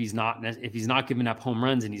problem if he's not giving up home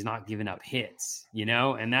runs and he's not giving up hits,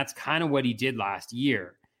 and that's kind of what he did last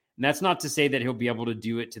year. And that's not to say that he'll be able to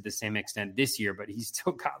do it to the same extent this year, but he's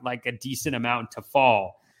still got like a decent amount to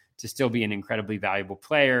fall to still be an incredibly valuable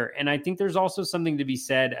player. And I think there's also something to be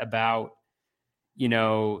said about,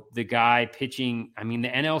 the guy pitching. I mean, the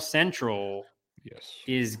NL Central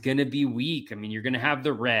is going to be weak. I mean, you're going to have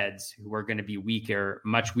the Reds, who are going to be weaker,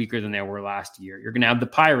 much weaker than they were last year. You're going to have the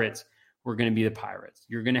Pirates, who are going to be the Pirates.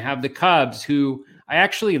 You're going to have the Cubs, who I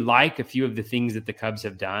actually like a few of the things that the Cubs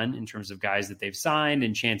have done in terms of guys that they've signed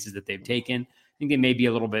and chances that they've taken. I think they may be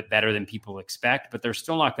a little bit better than people expect, but they're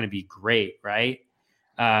still not going to be great, right?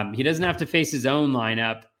 He doesn't have to face his own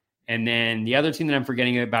lineup. And then the other team that I'm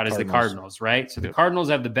forgetting about is the Cardinals, right? So the Cardinals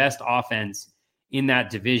have the best offense in that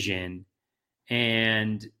division.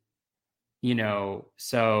 And,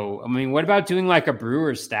 so, I mean, what about doing like a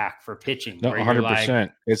Brewers stack for pitching? No,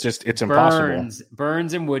 100%. It's impossible.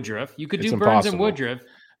 Burns and Woodruff. You could do Burns and Woodruff.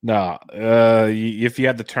 No, if you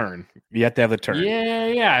had the turn, you have to have the turn.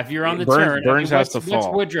 Yeah. If you're on the turn, Burns has to fall.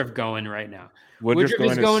 What's Woodruff going right now? Woodruff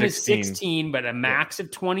is going to 16, but a max of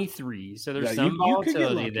 23. So there's some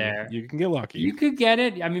volatility there. You can get lucky. You could get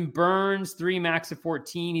it. I mean, Burns 3, max of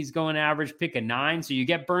 14. He's going average pick a 9. So you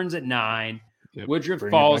get Burns at 9. Yep. Woodruff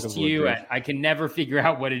falls to you at, I can never figure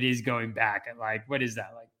out what it is going back at, like, what is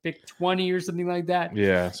that? Like pick 20 or something like that.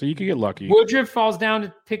 Yeah. So you could get lucky. Woodruff falls down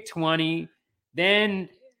to pick 20. Then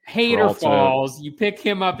Hader falls. You pick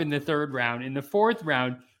him up in the 3rd round. In the 4th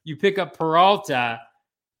round, you pick up Peralta.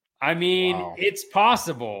 I mean, It's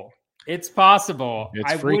possible. It's possible.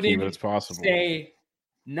 It's freaky, but it's possible. Say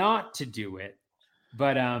not to do it,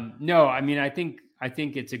 but no. I mean, I think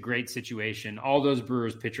it's a great situation. All those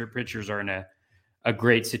Brewers pitchers are in a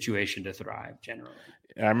great situation to thrive. Generally,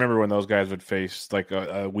 I remember when those guys would face like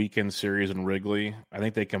a weekend series in Wrigley. I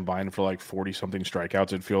think they combined for like 40-something strikeouts.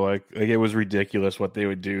 It'd feel like it was ridiculous what they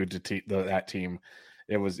would do to that team.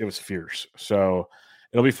 It was fierce. So.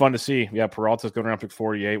 It'll be fun to see. Yeah, Peralta's going around pick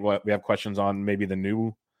 48. We have questions on maybe the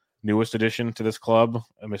newest addition to this club,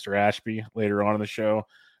 Mr. Ashby, later on in the show.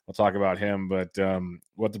 We'll talk about him. But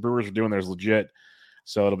what the Brewers are doing there is legit.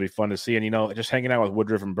 So it'll be fun to see. And, just hanging out with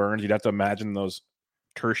Woodruff and Burns, you'd have to imagine those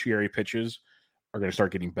tertiary pitches are going to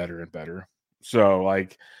start getting better and better. So,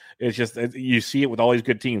 like, it's just you see it with all these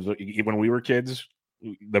good teams. When we were kids,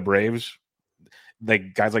 the Braves –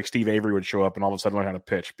 guys like Steve Avery would show up and all of a sudden learn how to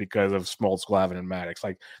pitch because of Smoltz, Glavine, and Maddox.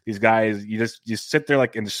 Like these guys, you sit there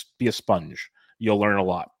and just be a sponge. You'll learn a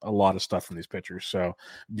lot of stuff from these pitchers. So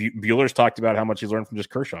Bueller's talked about how much he's learned from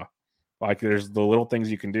just Kershaw. Like there's the little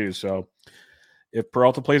things you can do. So if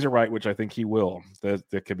Peralta plays it right, which I think he will, that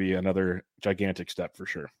could be another gigantic step for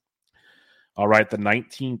sure. All right, the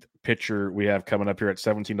 19th pitcher we have coming up here at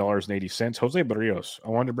 $17.80, Jose Berrios. I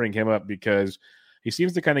wanted to bring him up because he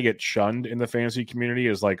seems to kind of get shunned in the fantasy community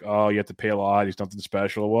as like, oh, you have to pay a lot. He's nothing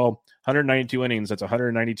special. Well, 192 innings. That's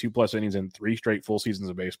 192 plus innings in 3 straight full seasons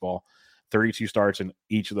of baseball, 32 starts in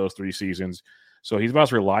each of those 3 seasons. So he's about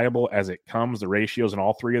as reliable as it comes. The ratios in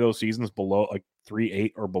all 3 of those seasons below like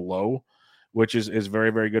 3.8 or below, which is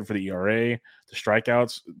very, very good for the ERA. The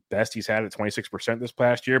strikeouts, best he's had at 26% this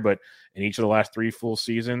past year, but in each of the last 3 full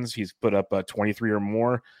seasons, he's put up 23 or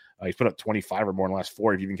more. He's put up 25 or more in the last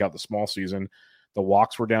 4 if you even count the small season. The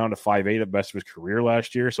walks were down to 5.8 at best of his career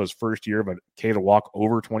last year. So his first year, but K to walk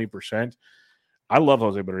over 20%. I love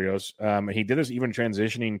Jose Berrios. He did this even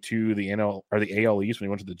transitioning to the NL or the AL East when he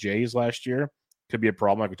went to the Jays last year. Could be a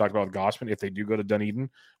problem, like we talked about with Gausman. If they do go to Dunedin,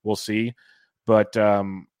 we'll see. But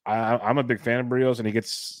I'm a big fan of Berrios, and he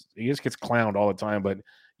just gets clowned all the time. But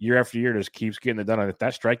year after year, just keeps getting it done. And if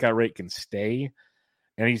that strikeout rate can stay,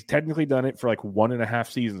 and he's technically done it for like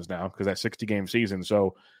 1.5 seasons now because that 60-game season.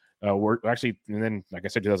 So we're actually, and then like I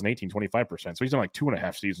said, 2018, 25%. So he's done like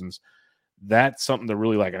 2.5 seasons. That's something to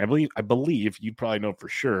really like. And I believe you'd probably know for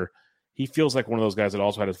sure. He feels like one of those guys that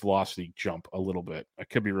also had his velocity jump a little bit. I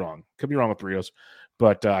could be wrong. Could be wrong with Berrios,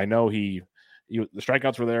 but I know the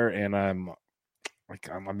strikeouts were there, and I'm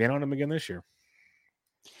in on him again this year.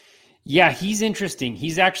 Yeah, he's interesting.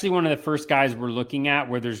 He's actually one of the first guys we're looking at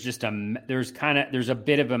where there's just there's a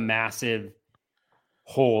bit of a massive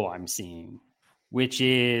hole I'm seeing. which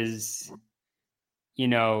is, he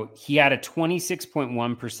had a 26.1%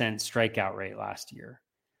 strikeout rate last year,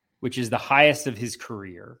 which is the highest of his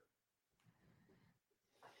career.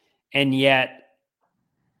 And yet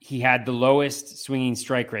he had the lowest swinging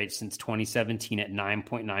strike rate since 2017 at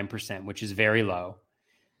 9.9%, which is very low,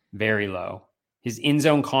 very low. His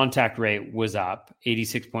in-zone contact rate was up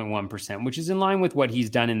 86.1%, which is in line with what he's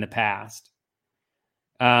done in the past.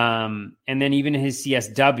 And then even his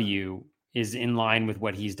CSW is in line with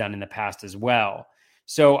what he's done in the past as well.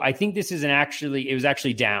 So I think this is it was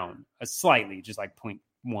actually down slightly, just like 0.1,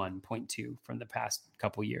 0.2 from the past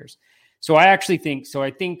couple years. So I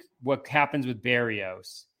think what happens with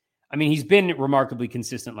Berrios, he's been remarkably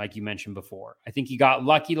consistent, like you mentioned before. I think he got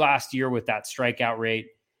lucky last year with that strikeout rate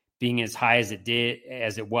being as high as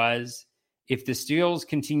it was. If the steals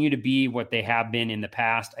continue to be what they have been in the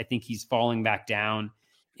past, I think he's falling back down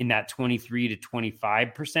in that 23 to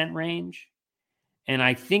 25% range. And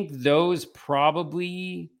I think those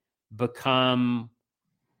probably become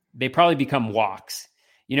walks.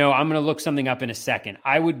 I'm going to look something up in a second.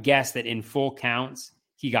 I would guess that in full counts,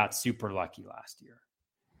 he got super lucky last year,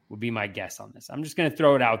 would be my guess on this. I'm just going to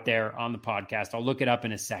throw it out there on the podcast. I'll look it up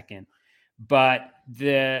in a second. But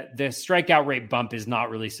the strikeout rate bump is not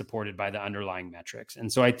really supported by the underlying metrics.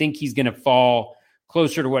 And so I think he's going to fall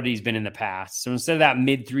closer to what he's been in the past. So instead of that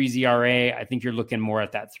mid-3s ERA, I think you're looking more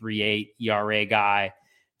at that 3.8 ERA guy.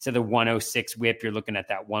 Instead of the 1.06 whip, you're looking at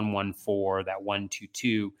that 1.14, that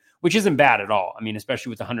 1.22, which isn't bad at all. Especially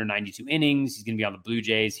with 192 innings, he's going to be on the Blue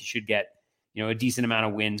Jays. He should get, a decent amount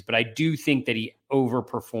of wins. But I do think that he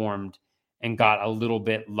overperformed and got a little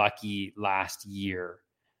bit lucky last year.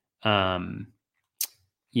 So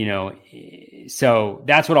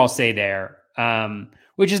that's what I'll say there.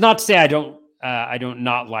 Which is not to say I don't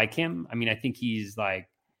not like him. I think he's like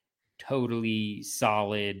totally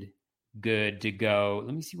solid, good to go.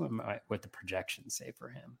 Let me see what the projections say for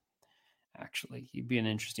him. Actually, he'd be an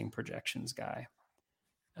interesting projections guy.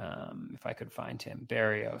 If I could find him,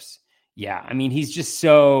 Berrios. Yeah. He's just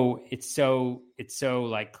it's so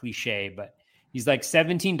like cliche, but he's like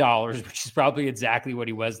 $17, which is probably exactly what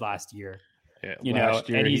he was last year. Yeah, last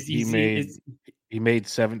year, and he made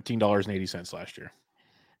 $17.80 last year.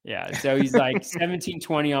 Yeah, so he's like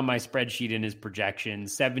 17.20 on my spreadsheet in his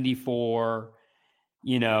projections, 74,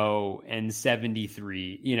 and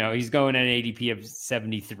 73. He's going at an ADP of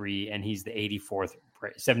 73, and he's the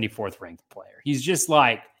 74th ranked player. He's just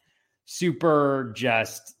like super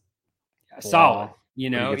just solid.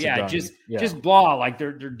 Just blah. Like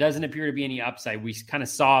there doesn't appear to be any upside. We kind of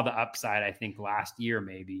saw the upside, I think, last year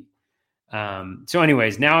maybe. So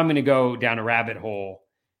anyways, now I'm going to go down a rabbit hole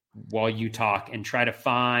while you talk and try to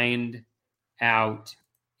find out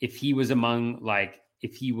if he was among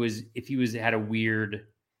if he was had a weird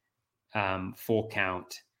full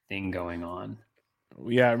count thing going on.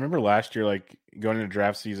 Yeah, I remember last year, going into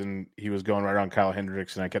draft season, he was going right around Kyle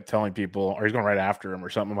Hendricks, and I kept telling people, or he's going right after him or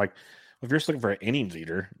something. I'm like, if you're just looking for an innings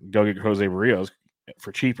eater, go get Jose Berrios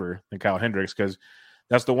for cheaper than Kyle Hendricks, because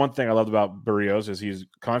that's the one thing I loved about Berrios is he's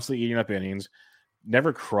constantly eating up innings,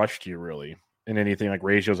 never crushed you really in anything like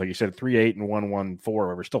ratios. Like you said, 3.8 and 1.14,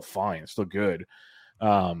 whatever, still fine. It's still good.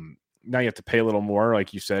 Now you have to pay a little more.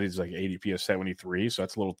 Like you said, he's like ADP of 73, so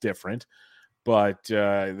that's a little different. But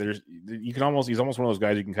he's almost one of those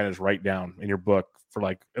guys you can kind of just write down in your book for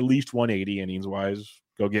like at least 180 innings wise.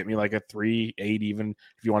 Go get me like a 3.8 even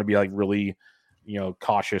if you want to be like really,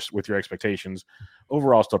 cautious with your expectations.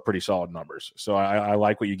 Overall, still pretty solid numbers. So I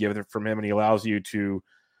like what you give it from him, and he allows you to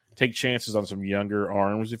take chances on some younger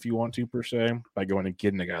arms if you want to, per se, by going and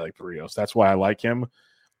getting a guy like Berrios. That's why I like him.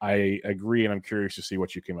 I agree, and I'm curious to see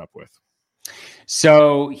what you came up with.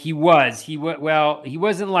 So he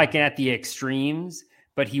wasn't like at the extremes,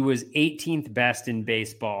 but he was 18th best in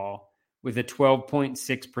baseball with a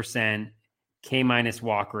 12.6% K-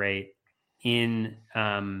 walk rate in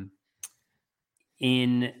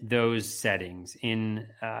those settings,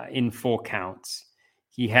 in full counts.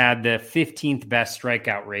 He had the 15th best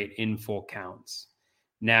strikeout rate in full counts.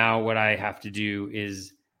 Now what I have to do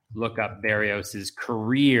is look up Berrios's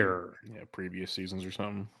career. Yeah, previous seasons or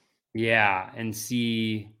something. Yeah, and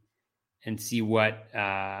see what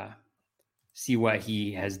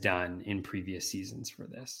he has done in previous seasons for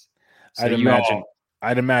this. So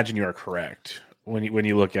I'd imagine you are correct when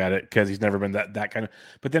you look at it, because he's never been that kind of.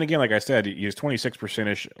 But then again, like I said, he was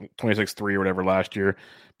 26%ish, 26.3 or whatever last year.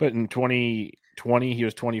 But in 2020 he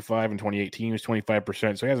was 25, and 2018 he was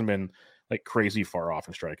 25%. So he hasn't been like crazy far off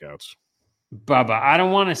in strikeouts. Bubba, I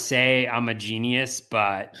don't want to say I'm a genius,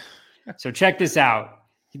 but so check this out.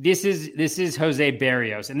 This is Jose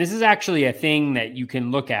Berrios, and this is actually a thing that you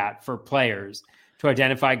can look at for players. to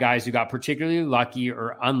identify guys who got particularly lucky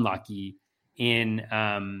or unlucky in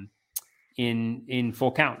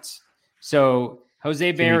full counts. So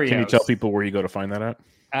Jose Berrios. Can you tell people where you go to find that at?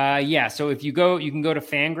 Yeah. So if you can go to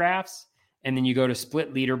Fangraphs, and then you go to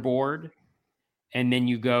split leaderboard, and then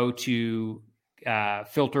you go to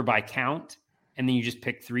filter by count, and then you just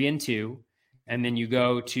pick 3 and 2, and then you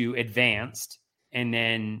go to advanced, and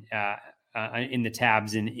then in the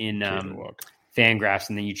tabs in Fangraphs,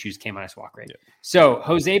 and then you choose K- walk rate. Yeah. So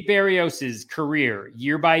Jose Berrios's career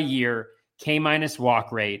year by year K-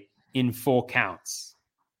 walk rate in full counts.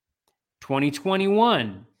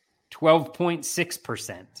 2021,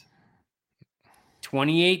 12.6%.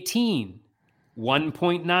 2018,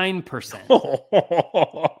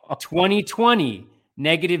 1.9%. 2020,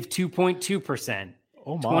 negative 2.2%.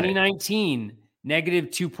 Oh my. 2019, negative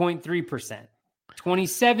 2.3%.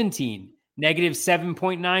 2017, negative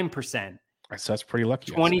 7.9%. That's pretty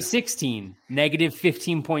lucky. 2016, negative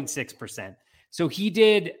 15.6%. So he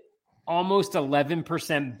did almost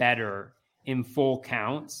 11% better in full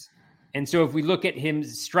counts. And so if we look at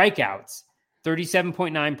his strikeouts,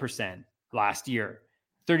 37.9% last year,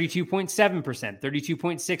 32.7%,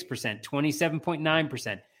 32.6%,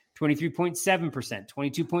 27.9%, 23.7%,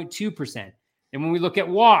 22.2%. And when we look at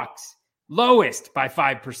walks, lowest by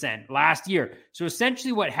 5% last year. So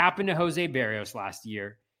essentially what happened to Jose Berrios last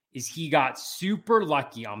year is he got super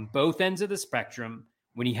lucky on both ends of the spectrum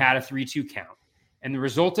when he had a 3-2 count. And the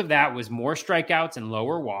result of that was more strikeouts and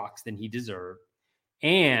lower walks than he deserved,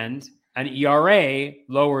 and an ERA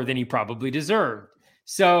lower than he probably deserved.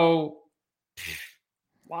 So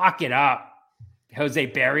lock it up,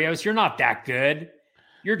 Jose Berrios. You're not that good.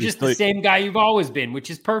 You're just the same guy you've always been, which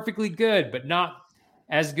is perfectly good, but not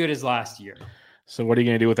as good as last year. So what are you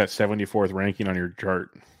going to do with that 74th ranking on your chart?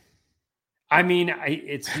 I mean,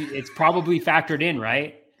 it's probably factored in,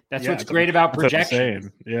 right? That's what's great about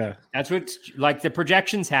projections. Yeah. That's what's like, the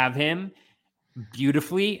projections have him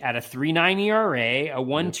beautifully at a 3.9 ERA, a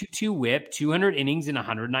 1.22 whip, 200 innings and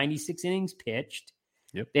 196 innings pitched.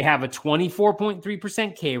 Yep. They have a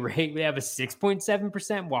 24.3% K rate. They have a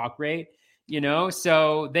 6.7% walk rate,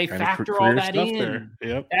 so they kind factor all that in.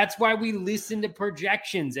 Yep. That's why we listen to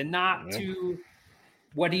projections and not to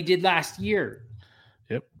what he did last year.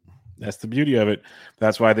 Yep. That's the beauty of it.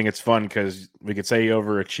 That's why I think it's fun, because we could say he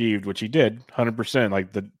overachieved, which he did 100%.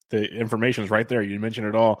 Like the information is right there. You mentioned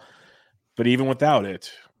it all. But even without it,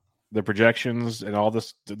 the projections and all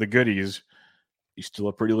this, the goodies, he's still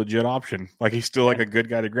a pretty legit option. Like, he's still like a good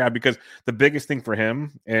guy to grab, because the biggest thing for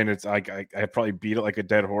him, and it's like I probably beat it like a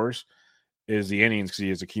dead horse, is the innings, because he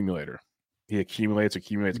is accumulator. He accumulates.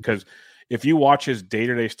 Because if you watch his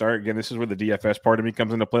day-to-day start, again, this is where the DFS part of me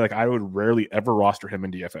comes into play. Like, I would rarely ever roster him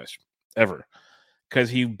in DFS, ever, because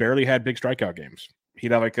he barely had big strikeout games.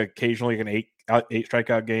 He'd have like occasionally an eight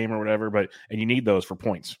strikeout game or whatever, and you need those for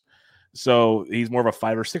points. So he's more of a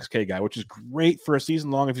 5 or 6K guy, which is great for a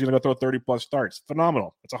season long. If he's going to go throw 30 plus starts,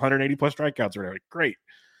 phenomenal. It's 180 plus strikeouts or whatever. Great.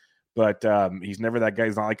 But he's never that guy.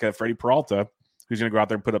 He's not like a Freddie Peralta, who's going to go out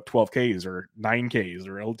there and put up 12 Ks or 9 Ks,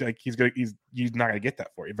 or like he's not going to get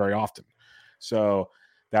that for you very often. So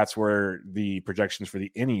that's where the projections for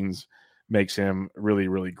the innings makes him really,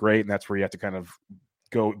 really great. And that's where you have to kind of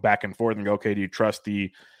go back and forth and go, okay, do you trust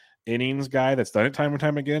the innings guy that's done it time and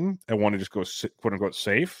time again and want to just go quote unquote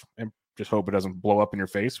safe and just hope it doesn't blow up in your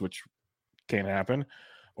face, which can't happen?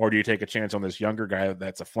 Or do you take a chance on this younger guy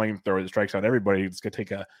that's a flamethrower that strikes out everybody? It's going to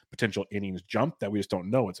take a potential innings jump that we just don't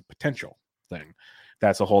know. It's a potential thing.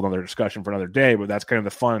 That's a whole other discussion for another day, but that's kind of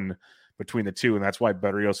the fun between the two. And that's why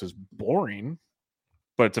Berrios is boring,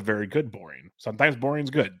 but it's a very good boring. Sometimes boring's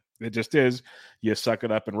good. It just is. You suck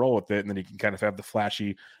it up and roll with it, and then you can kind of have the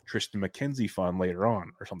flashy Tristan McKenzie fun later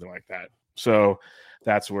on or something like that. So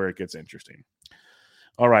that's where it gets interesting.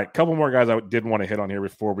 All right, a couple more guys I did want to hit on here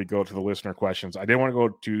before we go to the listener questions. I did want to go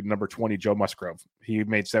to number 20, Joe Musgrove. He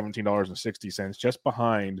made $17.60, just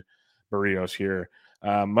behind Berrios here.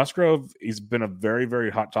 Musgrove, he's been a very,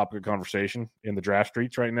 very hot topic of conversation in the draft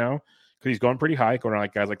streets right now, because he's going pretty high, going around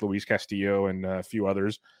like guys like Luis Castillo and a few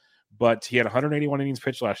others. But he had 181 innings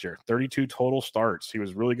pitched last year, 32 total starts. He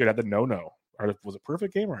was really good at the no-no. Or was it a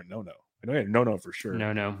perfect game or a no-no? I know he had a no-no for sure.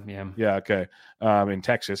 No, yeah. Yeah, okay. In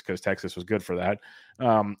Texas, because Texas was good for that.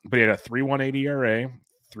 But he had a 3.18 ERA,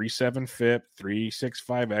 3.7 FIP,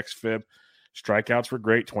 3.65 xFIP. Strikeouts were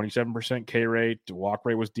great, 27% K rate. The walk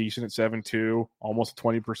rate was decent at 7.2, almost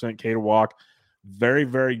 20% K to walk. Very,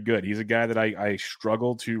 very good. He's a guy that I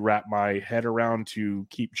struggle to wrap my head around to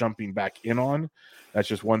keep jumping back in on. That's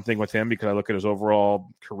just one thing with him, because I look at his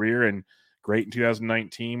overall career, and great in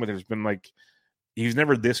 2019, but there's been like, he's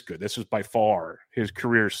never this good. This was by far his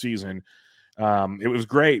career season. It was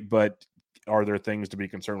great, but are there things to be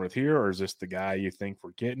concerned with here, or is this the guy you think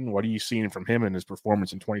we're getting? What are you seeing from him in his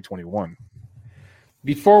performance in 2021?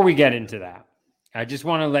 Before we get into that, I just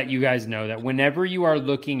want to let you guys know that whenever you are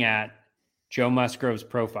looking at Joe Musgrove's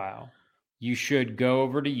profile, you should go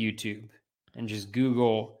over to YouTube and just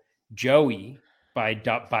Google Joey by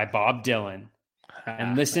Bob Dylan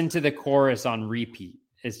and listen to the chorus on repeat.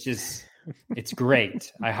 It's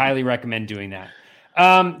great. I highly recommend doing that.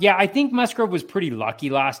 I think Musgrove was pretty lucky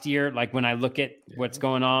last year. Like when I look at what's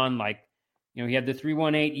going on, like, he had the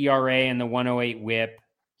 3.18 ERA and the 1.08 WHIP.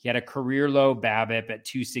 He had a career low BABIP at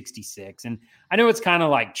 266. And I know it's kind of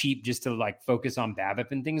like cheap just to like focus on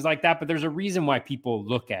BABIP and things like that, but there's a reason why people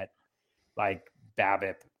look at like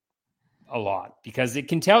BABIP a lot, because it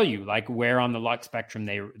can tell you like where on the luck spectrum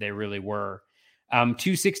they really were.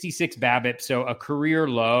 266 BABIP, so a career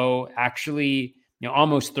low, actually,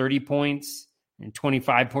 almost 30 points and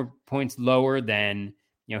 25 points lower than,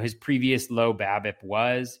 his previous low BABIP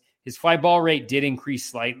was. His fly ball rate did increase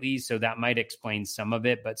slightly, so that might explain some of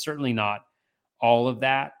it, but certainly not all of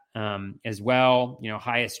that as well.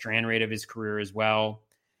 Highest strand rate of his career as well.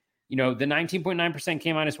 The 19.9%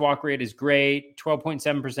 K- walk rate is great.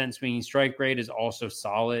 12.7% swinging strike rate is also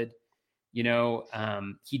solid.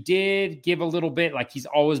 He did give a little bit, like he's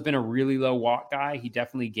always been a really low walk guy. He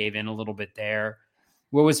definitely gave in a little bit there.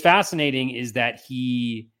 What was fascinating is that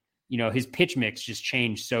his pitch mix just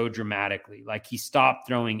changed so dramatically. Like he stopped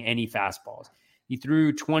throwing any fastballs. He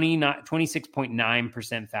threw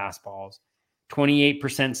 26.9% fastballs,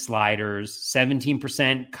 28% sliders,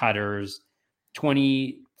 17% cutters,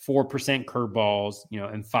 24% curveballs,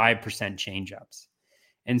 and 5% changeups.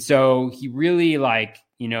 And so he really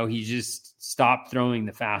he just stopped throwing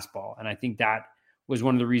the fastball. And I think that was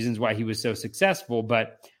one of the reasons why he was so successful.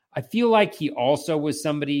 But I feel like he also was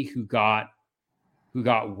somebody who got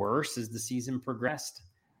worse as the season progressed.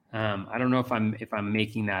 I don't know if I'm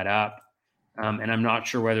making that up. And I'm not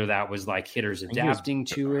sure whether that was like hitters adapting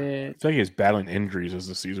to it. I think he was battling injuries as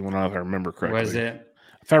the season went on, if I remember correctly. Was it?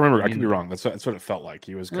 If I remember, I could be wrong. That's what it felt like.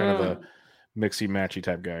 He was kind of a mixy-matchy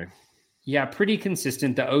type guy. Yeah, pretty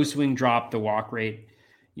consistent. The O-swing dropped, the walk rate,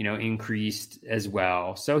 increased as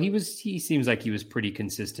well. So he seems like he was pretty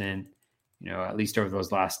consistent, at least over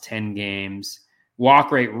those last 10 games.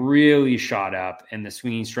 Walk rate really shot up, and the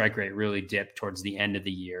swinging strike rate really dipped towards the end of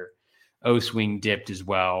the year. O-swing dipped as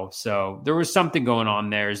well. So there was something going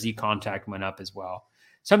on there. Z contact went up as well.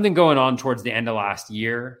 Something going on towards the end of last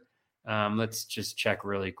year. Let's just check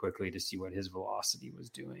really quickly to see what his velocity was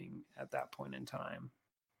doing at that point in time.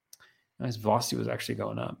 His velocity was actually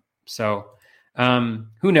going up. So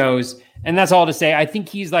who knows? And that's all to say, I think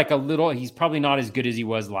he's he's probably not as good as he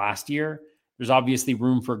was last year. There's obviously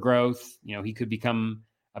room for growth. He could become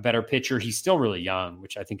a better pitcher. He's still really young,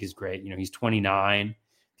 which I think is great. He's 29,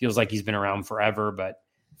 feels like he's been around forever, but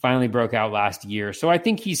finally broke out last year. So I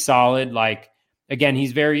think he's solid. Like, again,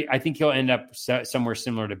 I think he'll end up somewhere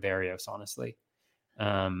similar to Berrios, honestly.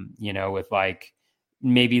 With like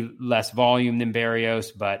maybe less volume than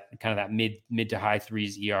Berrios, but kind of that mid to high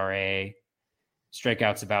threes ERA.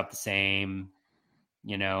 Strikeouts about the same,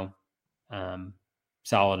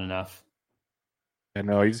 solid enough. I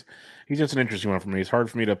know he's just an interesting one for me. It's hard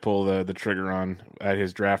for me to pull the trigger on at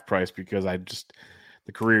his draft price because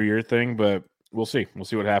the career year thing, but we'll see. We'll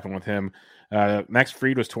see what happened with him. Max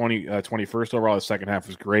Fried was 21st overall. The second half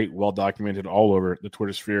was great, well documented all over the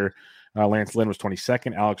Twitter sphere. Lance Lynn was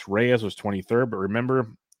 22nd. Alex Reyes was 23rd. But remember,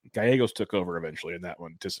 Gallegos took over eventually, and that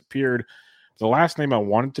one disappeared. The last name I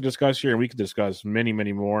wanted to discuss here, and we could discuss many,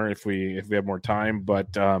 many more if we have more time,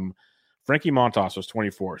 but Frankie Montas was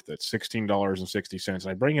 24th at $16.60.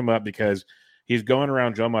 I bring him up because he's going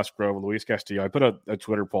around Joe Musgrove, Luis Castillo. I put a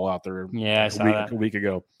Twitter poll out there a week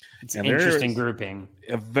ago. It's an interesting grouping.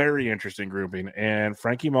 A very interesting grouping. And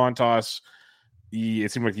Frankie Montas,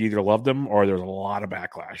 it seemed like you either loved him or there's a lot of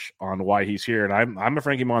backlash on why he's here. And I'm a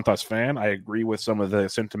Frankie Montas fan. I agree with some of the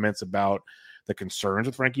sentiments about the concerns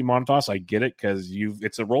with Frankie Montas. I get it because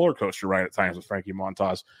it's a roller coaster ride at times with Frankie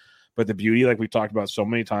Montas. But the beauty, like we talked about so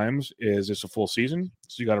many times, is it's a full season.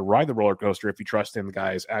 So you got to ride the roller coaster if you trust in the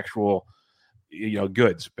guy's actual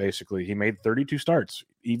goods, basically. He made 32 starts,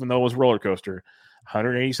 even though it was a roller coaster.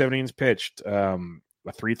 187 innings pitched, a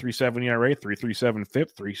 3.37 ERA, 3.37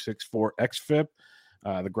 FIP, 3.64 xFIP.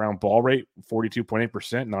 The ground ball rate,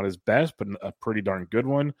 42.8%, not his best, but a pretty darn good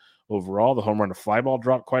one. Overall, the home run to fly ball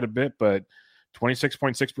dropped quite a bit, but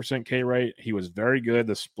 26.6% K rate. He was very good.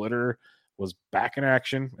 The splitter was back in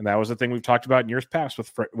action, and that was the thing we've talked about in years past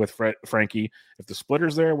with Frankie. If the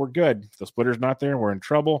splitter's there, we're good. If the splitter's not there, we're in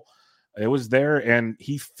trouble. It was there, and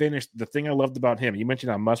he finished. The thing I loved about him, you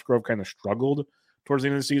mentioned how Musgrove kind of struggled towards the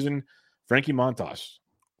end of the season. Frankie Montas,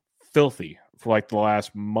 filthy for like the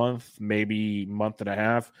last month, maybe month and a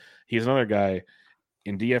half. He's another guy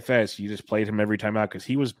in DFS. You just played him every time out because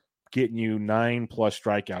he was getting you 9+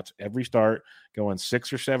 strikeouts every start, going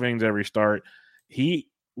 6 or 7 innings every start. He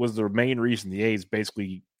was the main reason the A's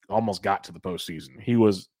basically almost got to the postseason. He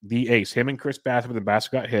was the ace. Him and Chris Bassett when the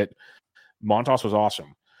Bassett got hit. Montas was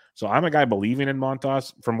awesome. So I'm a guy believing in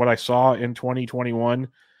Montas from what I saw in 2021.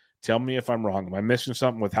 Tell me if I'm wrong. Am I missing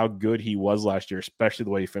something with how good he was last year, especially the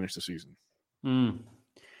way he finished the season?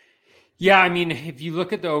 Yeah, I mean, if you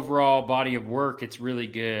look at the overall body of work, it's really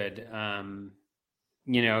good.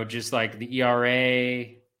 Just like the ERA,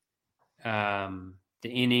 the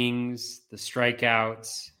innings, the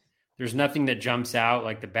strikeouts. There's nothing that jumps out.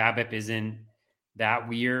 Like the BABIP isn't that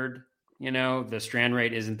weird. The strand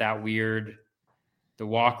rate isn't that weird. The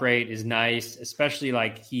walk rate is nice, especially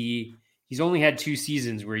like he's only had 2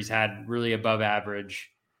 seasons where he's had really above average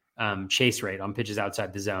chase rate on pitches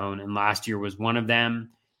outside the zone. And last year was one of them,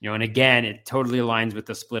 and again, it totally aligns with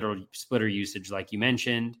the splitter usage. Like you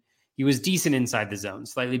mentioned, he was decent inside the zone,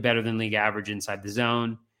 slightly better than league average inside the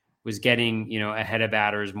zone, was getting, ahead of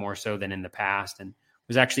batters more so than in the past, and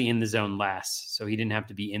was actually in the zone less. So he didn't have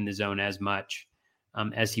to be in the zone as much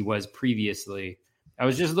as he was previously. I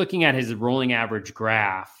was just looking at his rolling average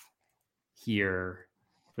graph here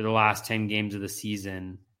for the last 10 games of the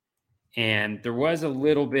season. And there was a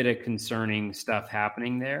little bit of concerning stuff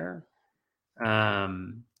happening there.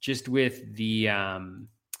 Just with the,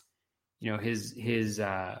 his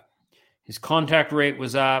contact rate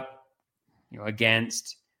was up,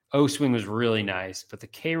 against O-swing was really nice, but the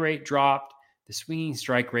K rate dropped, the swinging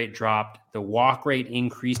strike rate dropped, the walk rate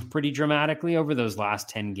increased pretty dramatically over those last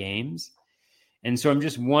 10 games. And so I'm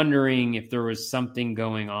just wondering if there was something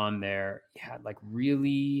going on there. Yeah, like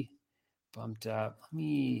really bumped up. Let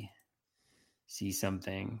me see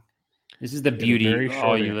something. This is the beauty of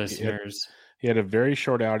all you listeners. He had a very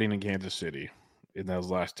short outing in Kansas City in those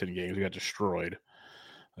last 10 games. He got destroyed.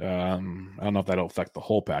 I don't know if that'll affect the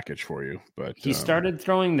whole package for you, but he started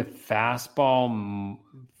throwing the fastball,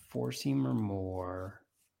 4-seamer more,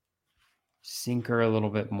 sinker a little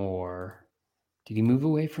bit more. Did he move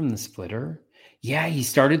away from the splitter? Yeah, he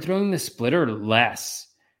started throwing the splitter less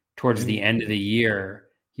towards the end of the year.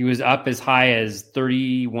 He was up as high as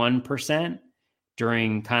 31%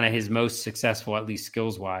 during kind of his most successful, at least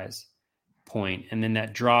skills-wise, point. And then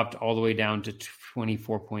that dropped all the way down to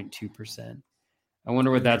 24.2%. I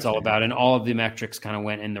wonder what that's all about. And all of the metrics kind of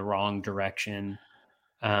went in the wrong direction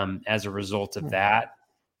as a result of that.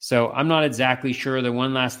 So I'm not exactly sure. The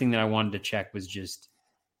one last thing that I wanted to check was just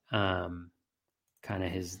kind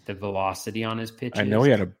of the velocity on his pitches. I know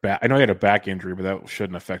he had a back injury, but that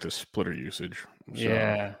shouldn't affect his splitter usage. So.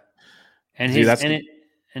 Yeah, and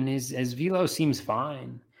his velo seems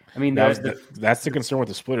fine. I mean, that's the concern with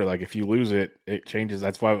the splitter. Like if you lose it, it changes.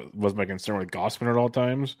 That's why it was my concern with Gausman at all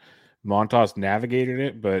times. Montas navigated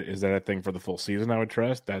it, but is that a thing for the full season? I would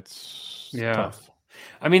trust. That's tough.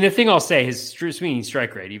 I mean, the thing I'll say, his swinging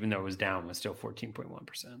strike rate, even though it was down, was still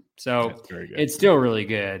 14.1%. So it's still really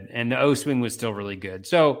good. And the O swing was still really good.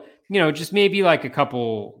 So, just maybe like a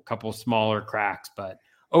couple smaller cracks, but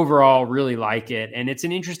overall really like it. And it's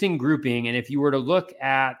an interesting grouping. And if you were to look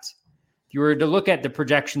at the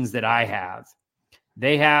projections that I have,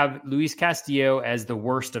 they have Luis Castillo as the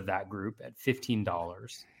worst of that group at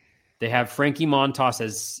 $15. They have Frankie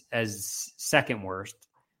Montas as second worst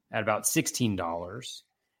at about $16.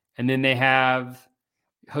 And then they have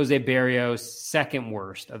Jose Berrios second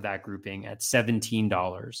worst of that grouping at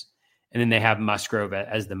 $17. And then they have Musgrove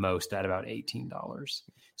as the most at about $18.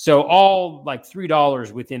 So all like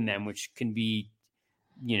 $3 within them, which can be,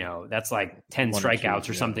 that's like 10 strikeouts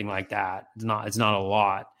or something like that. It's not a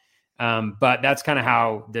lot. But that's kind of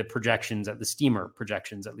how the projections at the Steamer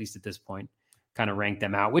projections, at least at this point, kind of rank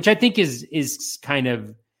them out, which I think is kind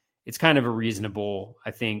of a reasonable,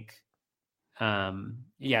 I think.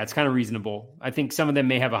 It's kind of reasonable. I think some of them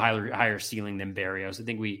may have a higher ceiling than Berrios. I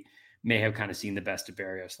think we may have kind of seen the best of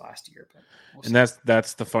Berrios last year. But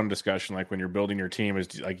that's the fun discussion. Like when you're building your team,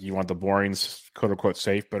 is like you want the boring, quote unquote,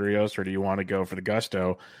 safe Berrios, or do you want to go for the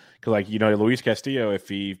gusto? Because Luis Castillo, if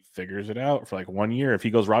he figures it out for like 1 year, if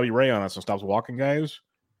he goes Robbie Ray on us and stops walking guys,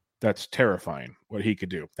 that's terrifying. What he could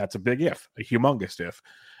do. That's a big if, a humongous if.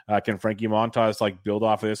 Can Frankie Montas build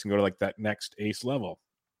off of this and go to that next ace level?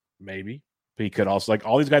 Maybe. But he could also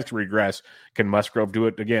all these guys can regress. Can Musgrove do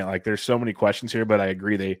it again? There's so many questions here, but I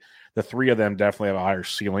agree the three of them definitely have a higher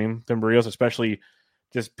ceiling than Berrios, especially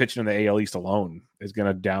just pitching in the AL East alone is going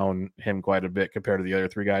to down him quite a bit compared to the other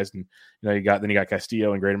three guys. And you got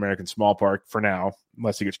Castillo and Great American Small Park for now,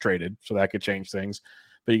 unless he gets traded, so that could change things.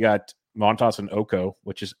 But you got Montas and Oko,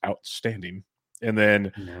 which is outstanding, and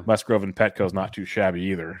then Musgrove and Petco is not too shabby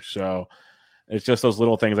either. So it's just those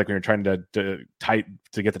little things, like when you're trying to get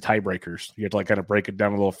the tiebreakers, you have to like kind of break it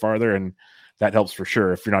down a little farther, and that helps for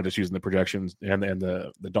sure if you're not just using the projections and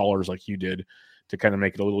the dollars like you did to kind of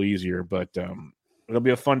make it a little easier. But it'll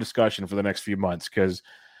be a fun discussion for the next few months, because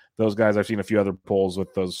those guys, I've seen a few other polls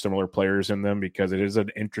with those similar players in them, because it is an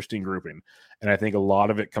interesting grouping. And I think a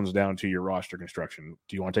lot of it comes down to your roster construction.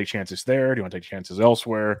 Do you want to take chances there? Do you want to take chances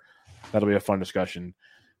elsewhere? That'll be a fun discussion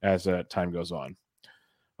as time goes on.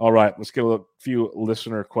 All right, let's get a few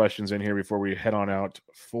listener questions in here before we head on out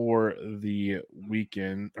for the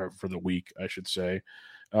weekend, or for the week, I should say.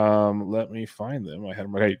 Let me find them. I had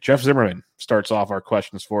them. Okay, Jeff Zimmerman starts off our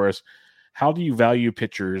questions for us. How do you value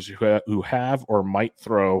pitchers who have or might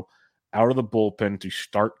throw out of the bullpen to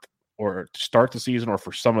start the season, or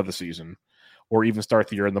for some of the season, or even start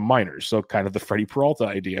the year in the minors? So kind of the Freddie Peralta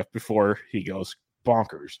idea before he goes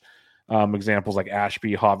bonkers. Examples like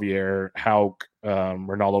Ashby, Javier, Houck,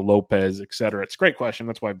 Ronaldo Lopez, etc. It's a great question.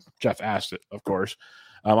 That's why Jeff asked it, of course.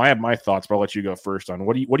 I have my thoughts, but I'll let you go first on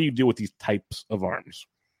what do you do with these types of arms?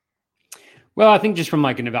 Well, I think just from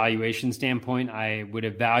like an evaluation standpoint, I would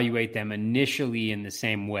evaluate them initially in the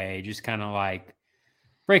same way, just kind of like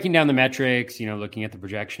breaking down the metrics, looking at the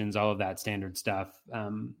projections, all of that standard stuff.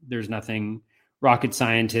 There's nothing rocket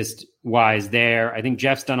scientist wise there. I think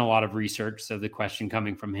Jeff's done a lot of research, so the question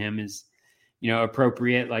coming from him is,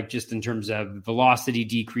 appropriate, like just in terms of velocity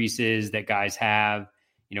decreases that guys have,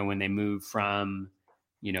 when they move from,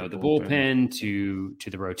 the bullpen to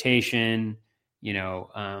the rotation,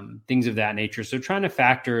 things of that nature. So trying to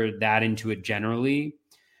factor that into it generally.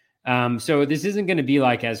 So this isn't going to be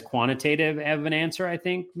like as quantitative of an answer, I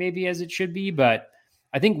think, maybe as it should be. But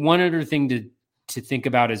I think one other thing to think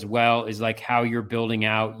about as well is like how you're building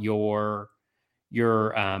out your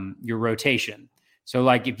rotation. So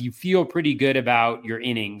like if you feel pretty good about your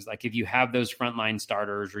innings, like if you have those frontline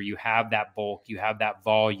starters, or you have that bulk, you have that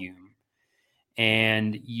volume,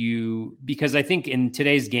 and because I think in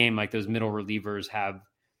today's game, like those middle relievers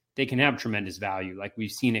they can have tremendous value. Like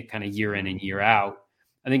we've seen it kind of year in and year out.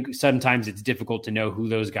 I think sometimes it's difficult to know who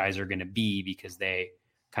those guys are going to be because they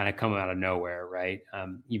kind of come out of nowhere, right?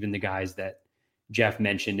 Even the guys that Jeff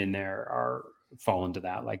mentioned in there fall into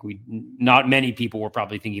that. Like not many people were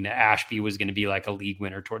probably thinking that Ashby was going to be like a league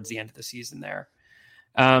winner towards the end of the season there.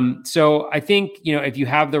 So I think, if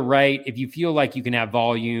you feel like you can have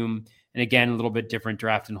volume, and again, a little bit different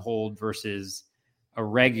draft and hold versus a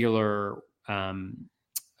regular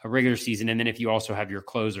season. And then if you also have your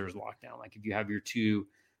closers locked down, like if you have your two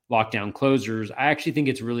lockdown closers, I actually think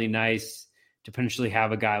it's really nice to potentially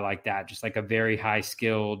have a guy like that, just like a very high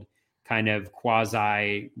skilled kind of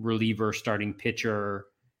quasi reliever starting pitcher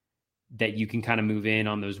that you can kind of move in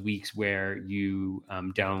on those weeks where you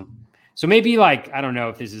don't. So maybe like, I don't know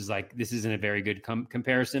if this isn't a very good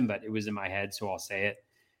comparison, but it was in my head, so I'll say it.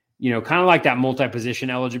 Kind of like that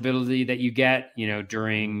multi-position eligibility that you get,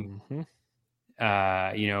 during,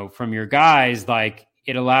 from your guys, like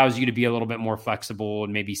it allows you to be a little bit more flexible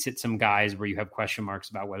and maybe sit some guys where you have question marks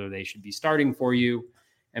about whether they should be starting for you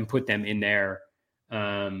and put them in there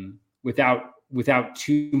without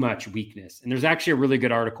too much weakness. And there's actually a really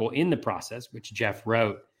good article in the process, which Jeff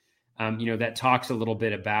wrote, that talks a little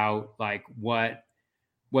bit about like what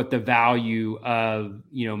the value of,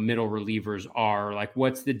 middle relievers are. Like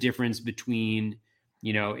what's the difference between,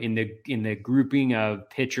 in the grouping of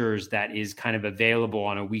pitchers that is kind of available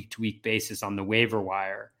on a week to week basis on the waiver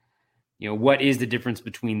wire, what is the difference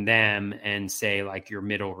between them and say like your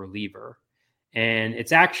middle reliever? And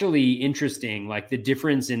it's actually interesting, like the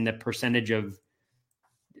difference in the percentage of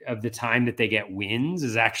the time that they get wins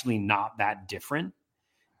is actually not that different.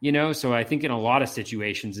 So I think in a lot of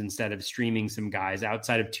situations, instead of streaming some guys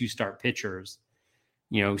outside of 2-start pitchers,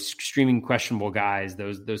 streaming questionable guys,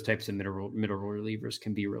 those types of middle relievers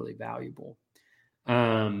can be really valuable. So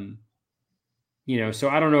I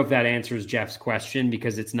don't know if that answers Jeff's question,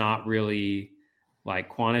 because it's not really like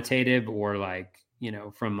quantitative or like,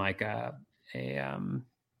 from like I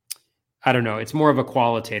don't know. It's more of a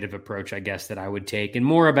qualitative approach, I guess, that I would take, and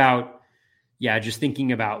more about, just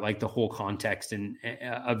thinking about like the whole context and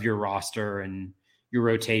of your roster and your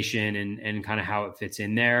rotation and kind of how it fits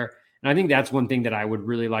in there. And I think that's one thing that I would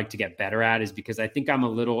really like to get better at, is because I think I'm a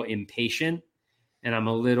little impatient and I'm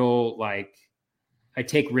a little like, I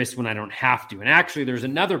take risks when I don't have to. And actually there's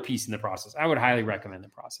another piece in the process. I would highly recommend the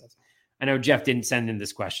process. I know Jeff didn't send in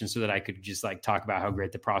this question so that I could just like talk about how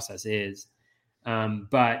great the process is.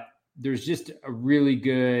 But there's just a really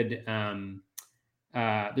good,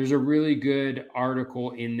 there's a really good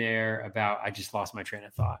article in there about, I just lost my train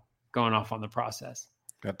of thought going off on the process.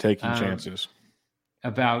 About taking chances.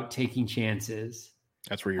 About taking chances.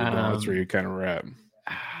 That's where you're going. That's where you kind of at.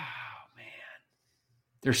 Oh man.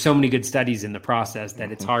 There's so many good studies in the process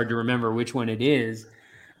that it's hard to remember which one it is.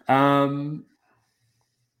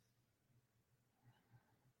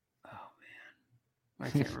 I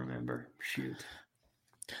can't remember. Shoot.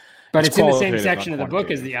 But it's in the same section of the book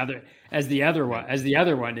as the other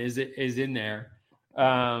one is in there.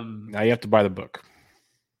 Now you have to buy the book.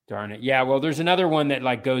 Darn it. Yeah, well, there's another one that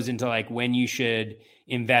like goes into like when you should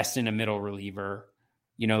invest in a middle reliever.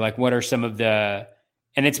 You know, like what are some of the,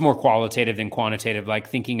 and it's more qualitative than quantitative, like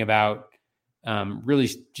thinking about really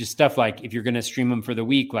just stuff like if you're going to stream them for the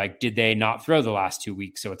week, like did they not throw the last 2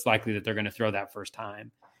 weeks? So it's likely that they're going to throw that first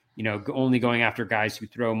time. You know, only going after guys who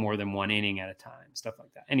throw more than one inning at a time, stuff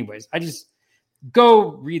like that. Anyways, I just go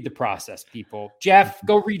read the process, people. Jeff,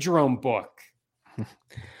 go read your own book.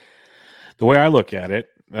 The way I look at it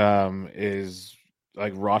is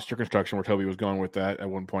like roster construction, where Toby was going with that at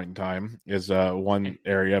one point in time, is one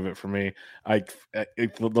area of it for me.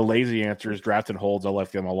 The lazy answer is draft and holds. I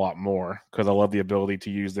like them a lot more because I love the ability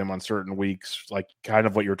to use them on certain weeks, like kind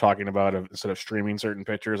of what you were talking about. Instead of streaming certain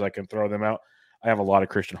pitchers, I can throw them out. I have a lot of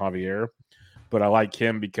Christian Javier, but I like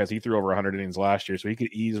him because he threw over 100 innings last year, so he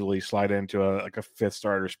could easily slide into a fifth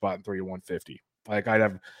starter spot and throw you 150. Like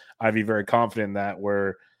I'd be very confident in that.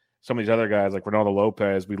 Where some of these other guys, like Ronaldo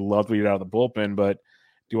Lopez, we love to get out of the bullpen, but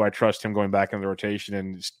do I trust him going back in the rotation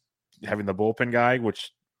and having the bullpen guy,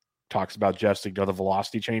 which talks about just the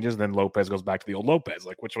velocity changes, and then Lopez goes back to the old Lopez?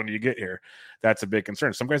 Like, which one do you get here? That's a big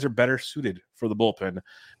concern. Some guys are better suited for the bullpen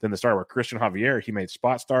than the starter. Where Christian Javier, he made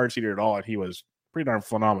spot starts, he did it all, and he was pretty darn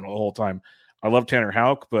phenomenal the whole time. I love Tanner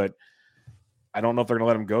Houck, but I don't know if they're going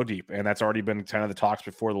to let him go deep. And that's already been kind of the talks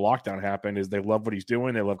before the lockdown happened, is they love what he's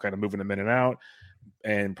doing. They love kind of moving him in and out,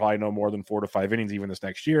 and probably no more than 4 to 5 innings even this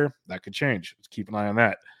next year. That could change. Let's keep an eye on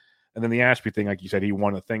that. And then the Ashby thing, like you said, he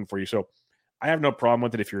won a thing for you. So I have no problem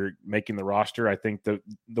with it if you're making the roster. I think the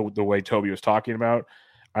way Toby was talking about,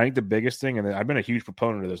 I think the biggest thing, and I've been a huge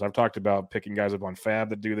proponent of this. I've talked about picking guys up on Fab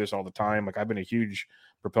that do this all the time. Like I've been a huge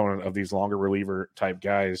proponent of these longer reliever type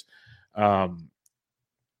guys.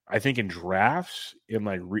 I think in drafts, in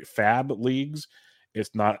like Fab leagues,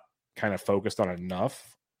 it's not kind of focused on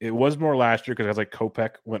enough. It was more last year because guys like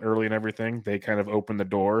Kopech went early and everything. They kind of opened the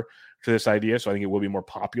door to this idea. So I think it will be more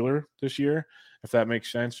popular this year, if that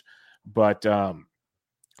makes sense. But I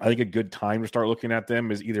think a good time to start looking at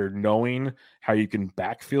them is either knowing how you can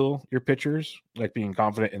backfill your pitchers, like being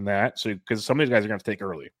confident in that. So because some of these guys are going to take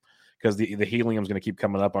early because the helium is going to keep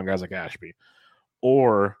coming up on guys like Ashby,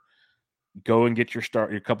 or go and get your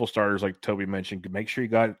couple starters like Toby mentioned. Make sure you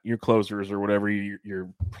got your closers or whatever your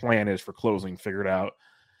plan is for closing figured out.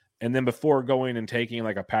 And then before going and taking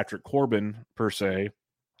like a Patrick Corbin per se,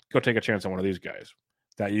 go take a chance on one of these guys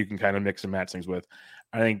that you can kind of mix and match things with.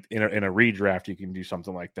 I think in a redraft you can do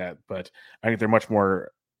something like that, but I think they're much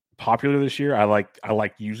more popular this year. I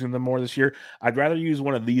like using them more this year. I'd rather use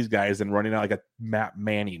one of these guys than running out like a Matt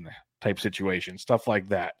Manning type situation, stuff like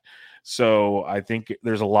that. So I think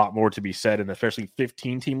there's a lot more to be said, and especially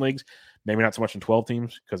 15-team leagues, maybe not so much in 12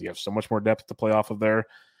 teams because you have so much more depth to play off of there.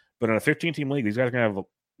 But in a 15-team league, these guys are going to have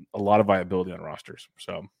a lot of viability on rosters.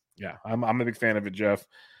 So, yeah, I'm a big fan of it, Jeff,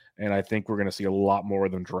 and I think we're going to see a lot more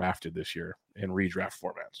of them drafted this year in redraft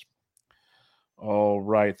formats. All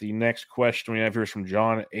right, the next question we have here is from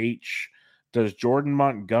John H. Does Jordan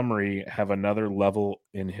Montgomery have another level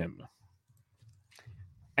in him?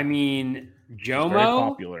 I mean, Jomo. Very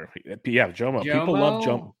popular. Yeah, Jomo.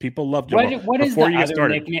 People love Jomo. What is the other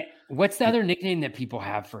nickname? What's the other nickname that people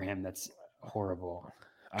have for him that's horrible?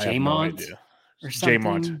 Jamont or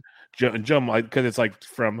something? Jamont, because it's like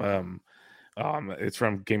from it's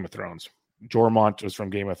from Game of Thrones. Jormont was from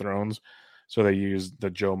Game of Thrones, so they used the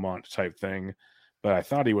Jomont type thing. But I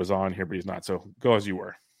thought he was on here, but he's not. So go as you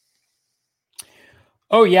were.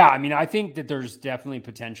 Oh, yeah. I mean, I think that there's definitely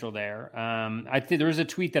potential there. I think there was a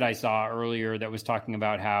tweet that I saw earlier that was talking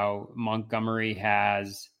about how Montgomery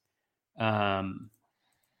is one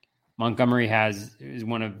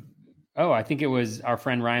of, I think it was our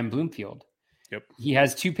friend Ryan Bloomfield. Yep. He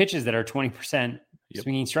has 2 pitches that are 20%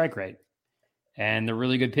 swinging strike rate, and they're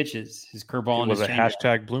really good pitches. His curveball and his changeup. It was a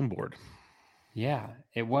hashtag Bloomboard. Yeah,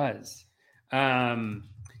 it was.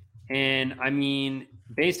 And I mean,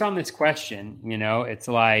 based on this question, it's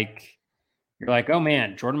like, you're like, oh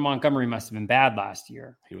man, Jordan Montgomery must have been bad last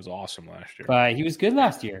year. He was awesome last year. But he was good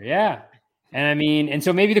last year. Yeah. And I mean, and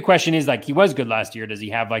so maybe the question is like, he was good last year. Does he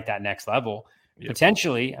have like that next level? Yep.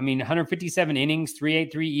 Potentially. I mean, 157 innings,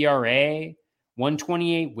 3.83 ERA,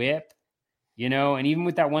 128 whip, you know, and even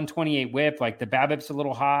with that 128 whip, like the BABIP's a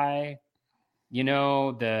little high, you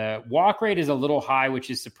know, the walk rate is a little high, which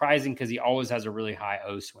is surprising because he always has a really high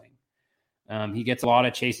O swing. He gets a lot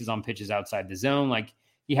of chases on pitches outside the zone. Like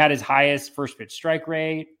he had his highest first pitch strike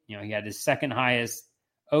rate. You know, he had his second highest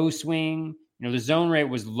O swing. You know, the zone rate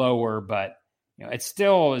was lower, but you know, it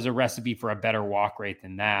still is a recipe for a better walk rate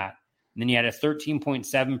than that. And then you had a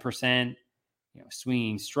 13.7%, you know,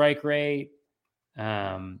 swinging strike rate.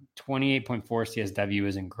 28.4 CSW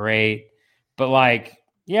isn't great, but like,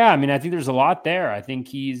 yeah, I mean, I think there's a lot there. I think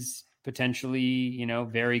he's potentially, you know,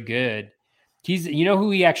 very good. He's, you know,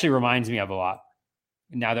 who he actually reminds me of a lot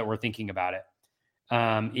now that we're thinking about it,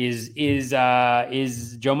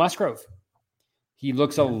 is Joe Musgrove. He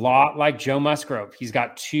looks a lot like Joe Musgrove. He's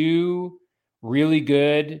got 2 really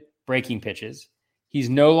good breaking pitches. He's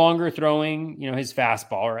no longer throwing, you know, his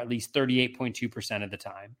fastball, or at least 38.2% of the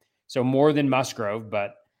time. So more than Musgrove,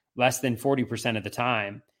 but less than 40% of the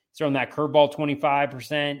time. He's throwing that curveball 25%,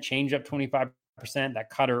 changeup 25%, that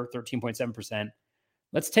cutter 13.7%.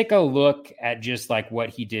 Let's take a look at just like what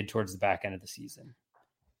he did towards the back end of the season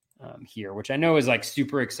here, which I know is like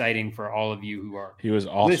super exciting for all of you who are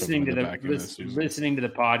listening to the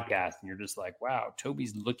podcast, and you're just like, wow,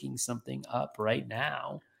 Toby's looking something up right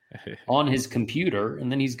now on his computer,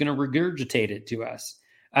 and then he's going to regurgitate it to us.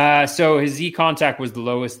 So his Z contact was the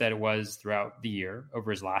lowest that it was throughout the year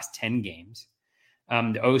over his last 10 games.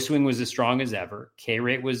 The O swing was as strong as ever. K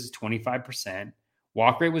rate was 25%.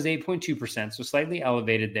 Walk rate was 8.2%, so slightly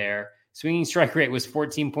elevated there. Swinging strike rate was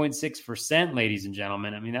 14.6%, ladies and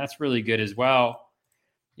gentlemen. I mean, that's really good as well.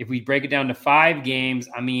 If we break it down to 5 games,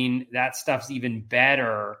 I mean, that stuff's even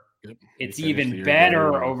better. Yep. It's even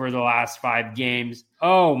better over the last 5 games.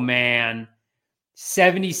 Oh, man.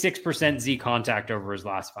 76% Z contact over his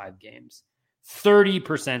last 5 games. 30%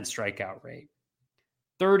 strikeout rate.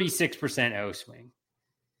 36% O swing.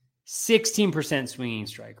 16% swinging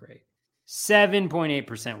strike rate.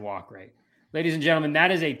 7.8% walk rate. Ladies and gentlemen,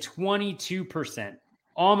 that is a 22%,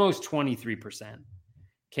 almost 23%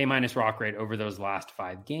 K-minus walk rate over those last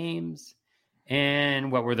 5 games.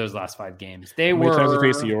 And what were those last 5 games? They were... How many times he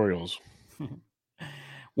faced the Orioles?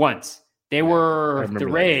 Once. They were the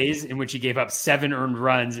Rays, in which he gave up 7 earned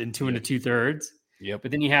runs in 2 2/3. Yep.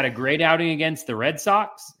 But then he had a great outing against the Red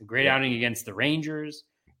Sox, a great outing against the Rangers,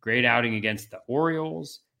 great outing against the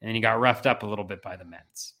Orioles, and then he got roughed up a little bit by the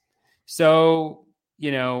Mets. So,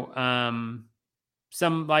 you know,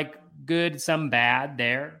 some like good, some bad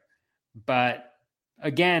there. But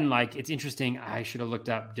again, like it's interesting. I should have looked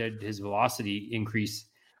up, did his velocity increase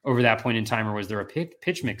over that point in time, or was there a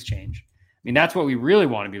pitch mix change? I mean, that's what we really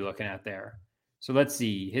want to be looking at there. So let's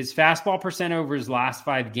see. His fastball percent over his last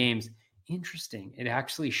 5 games. Interesting. It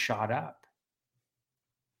actually shot up.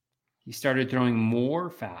 He started throwing more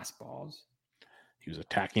fastballs. He was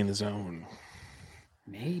attacking the zone.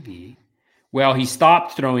 Maybe. Well, he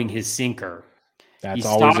stopped throwing his sinker. That's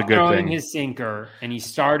always a good thing. He stopped throwing his sinker, and he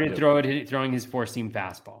started throwing his 4-seam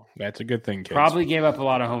fastball. That's a good thing, kids. Probably gave up a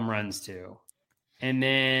lot of home runs, too. And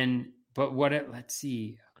then, but let's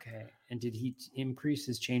see. Okay. And did he increase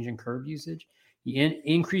his change in curve usage? He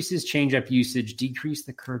increased his changeup usage, decreased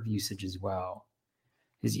the curve usage as well.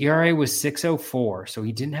 His ERA was 6.04, so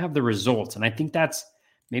he didn't have the results. And I think that's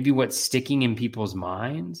maybe what's sticking in people's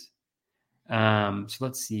minds. So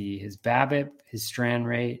let's see. His BABIP, his strand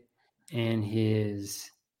rate, and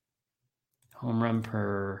his home run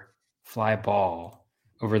per fly ball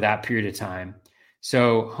over that period of time.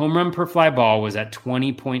 So home run per fly ball was at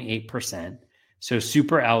 20.8%. So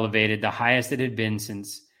super elevated, the highest it had been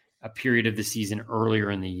since a period of the season earlier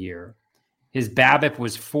in the year. His BABIP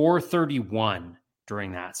was 431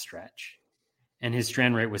 during that stretch, and his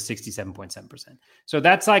strand rate was 67.7%. So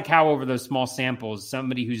that's like how over those small samples,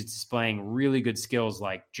 somebody who's displaying really good skills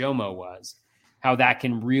like Jomo was, how that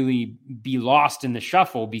can really be lost in the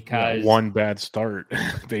shuffle because one bad start,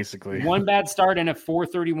 basically. One bad start and a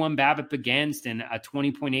 431 BABIP against and a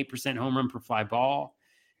 20.8% home run per fly ball.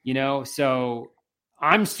 You know, so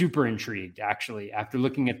I'm super intrigued, actually. After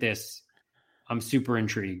looking at this, I'm super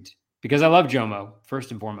intrigued because I love Jomo, first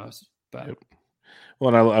and foremost. But yep.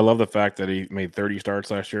 Well, and I love the fact that he made 30 starts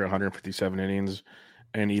last year, 157 innings.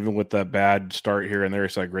 And even with that bad start here and there,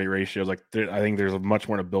 it's like great ratios. Like I think there's much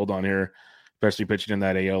more to build on here, especially pitching in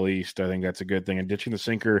that AL East. I think that's a good thing. And ditching the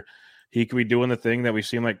sinker, he could be doing the thing that we've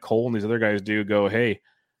seen like Cole and these other guys do, go, hey,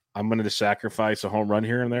 I'm going to sacrifice a home run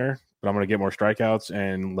here and there but I'm going to get more strikeouts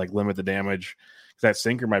and like limit the damage. That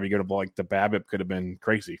sinker might be good. Like the BABIP could have been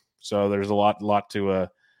crazy. So there's a lot to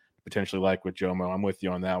potentially like with Jomo. I'm with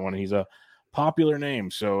you on that one. He's a popular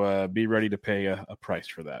name, so be ready to pay a price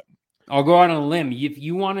for that. I'll go out on a limb. If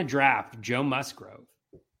you want to draft Joe Musgrove,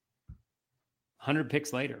 100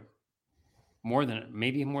 picks later,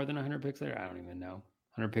 maybe more than 100 picks later. I don't even know.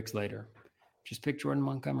 100 picks later, just pick Jordan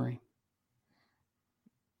Montgomery.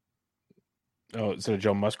 Oh, is it a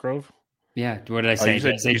Joe Musgrove? Yeah. What did I say?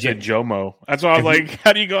 You said Jomo. That's why I was like,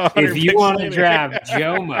 how do you go 100 if you want to later? draft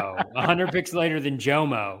Jomo 100 picks later than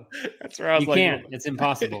Jomo, that's where I was you can't. It's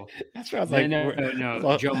impossible. That's where I was like,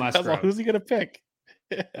 no, Joe Musgrove. Who's he going to pick?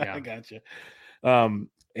 Yeah. I gotcha.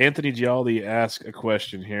 Anthony Gialdi asked a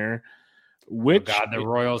question here. The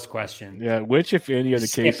Royals question. Yeah, which, if any, of the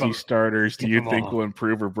KC starters do you think will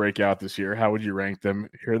improve or break out this year? How would you rank them?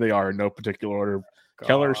 Here they are in no particular order.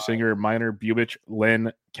 Keller, Singer, Minor, Bubic,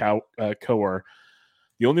 Lynn, Kowar.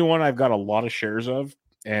 The only one I've got a lot of shares of,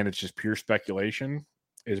 and it's just pure speculation,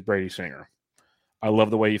 is Brady Singer. I love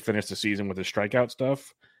the way he finished the season with his strikeout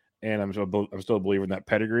stuff, and I'm still a believer in that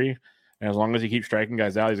pedigree. And as long as he keeps striking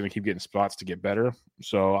guys out, he's going to keep getting spots to get better.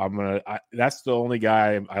 So that's the only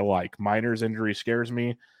guy I like. Minor's injury scares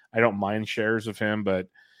me. I don't mind shares of him, but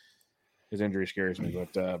his injury scares me.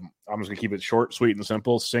 But I'm just going to keep it short, sweet, and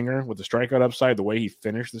simple. Singer with the strikeout upside, the way he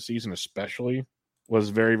finished the season especially was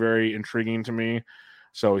very, very intriguing to me.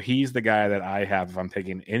 So he's the guy that I have if I'm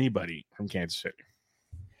taking anybody from Kansas City.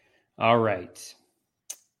 All right.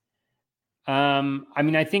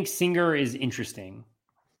 I think Singer is interesting.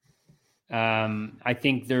 I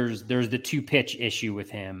think there's the 2-pitch issue with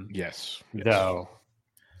him. Yes. Though,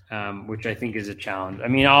 which I think is a challenge. I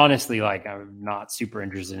mean, honestly, like I'm not super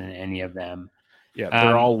interested in any of them. Yeah,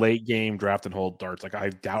 they're all late game draft and hold darts. Like I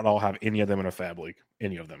doubt I'll have any of them in a fab league.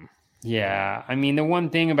 Any of them. Yeah, I mean the one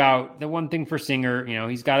thing for Singer,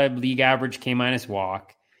 he's got a league average K-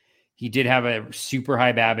 walk. He did have a super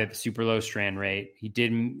high BABIP, super low strand rate. He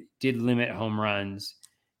did limit home runs,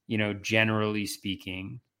 generally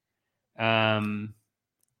speaking.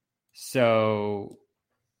 So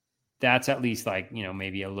that's at least like,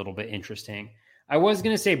 maybe a little bit interesting. I was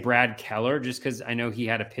going to say Brad Keller, just because I know he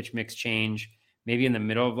had a pitch mix change maybe in the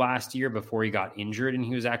middle of last year before he got injured and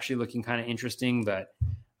he was actually looking kind of interesting, but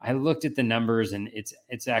I looked at the numbers and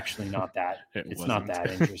it's actually not that, it's not that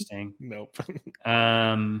interesting. Nope. Who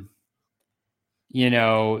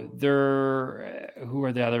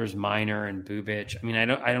are the others? Minor and Bubic. I mean,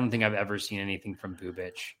 I don't think I've ever seen anything from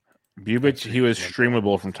Bubic. Bubic, he was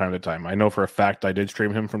streamable from time to time. I know for a fact I did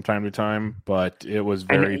stream him from time to time, but it was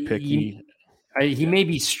very picky. He may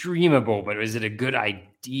be streamable, but is it a good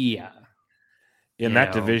idea? In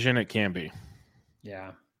that division, it can be.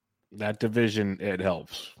 Yeah. That division, it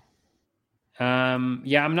helps. I'm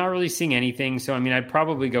not really seeing anything. So, I mean, I'd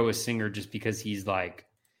probably go with Singer just because he's like,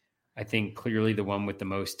 I think clearly the one with the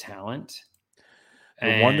most talent.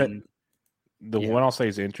 The one I'll say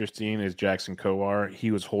is interesting is Jackson Kowar.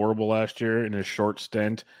 He was horrible last year in his short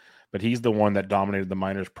stint, but he's the one that dominated the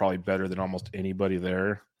minors probably better than almost anybody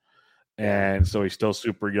there. And so he's still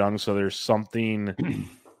super young. So there's something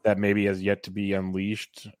that maybe has yet to be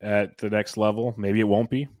unleashed at the next level. Maybe it won't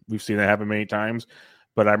be. We've seen that happen many times.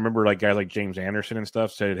 But I remember like guys like James Anderson and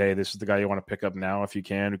stuff said, hey, this is the guy you want to pick up now if you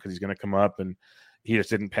can, because he's going to come up, and he just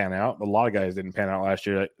didn't pan out. A lot of guys didn't pan out last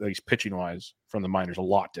year, at least pitching-wise from the minors. A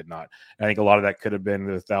lot did not. I think a lot of that could have been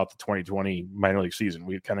without the 2020 minor league season.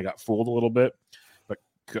 We kind of got fooled a little bit. But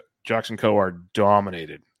Jackson Kowar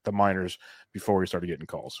dominated the minors before we started getting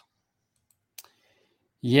calls.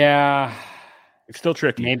 Yeah. It's still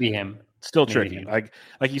tricky. Maybe him. Still tricky. Like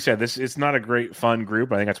you said, it's not a great fun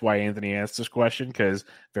group. I think that's why Anthony asked this question, because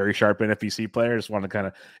very sharp NFBC player just want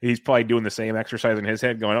to he's probably doing the same exercise in his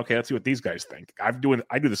head, going, okay, let's see what these guys think. I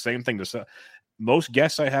do the same thing to most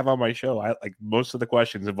guests I have on my show. I like most of the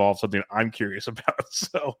questions involve something I'm curious about.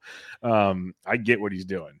 So I get what he's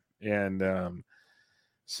doing, and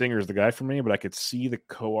Singer's the guy for me. But I could see the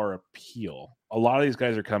Kowar appeal. A lot of these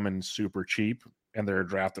guys are coming super cheap, and they're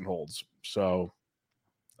draft and holds. So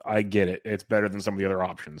I get it. It's better than some of the other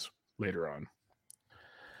options later on.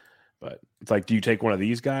 But it's like, do you take one of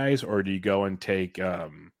these guys, or do you go and take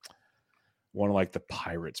one of like the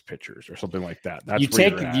Pirates pitchers or something like that? That's you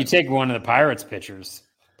take one of the Pirates pitchers.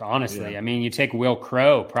 Honestly, yeah. I mean, you take Will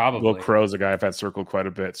Crowe probably. Will Crowe's a guy I've had circled quite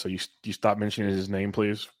a bit. So you stop mentioning his name,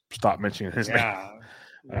 please. Stop mentioning his name.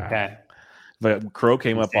 Okay. But Crowe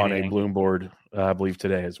came up on a Bloom board, I believe,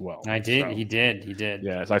 today as well. I did. So, he did.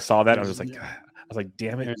 Yeah. So I saw that. I was just like,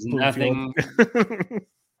 damn it. There's nothing.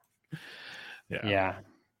 Yeah.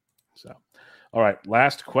 So, all right.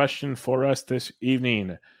 Last question for us this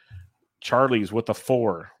evening. Charlie's with a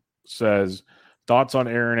 4 says, thoughts on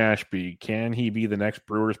Aaron Ashby. Can he be the next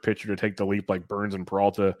Brewers pitcher to take the leap like Burns and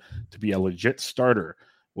Peralta to be a legit starter?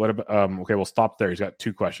 What about, okay, we'll stop there. He's got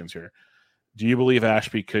 2 questions here. Do you believe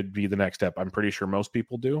Ashby could be the next step? I'm pretty sure most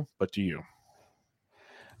people do, but do you?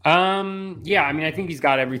 Yeah, I mean, I think he's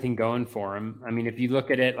got everything going for him. I mean, if you look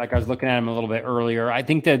at it, like I was looking at him a little bit earlier, I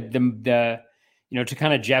think that the to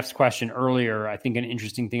kind of Jeff's question earlier, I think an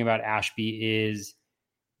interesting thing about Ashby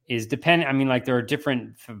is dependent. I mean, like there are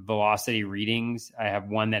different velocity readings. I have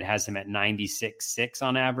one that has him at 96.6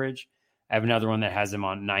 on average. I have another one that has him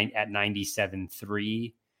on at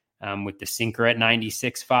 97.3 with the sinker at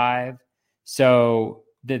 96.5. So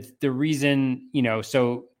the reason,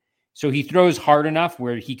 so he throws hard enough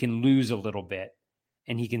where he can lose a little bit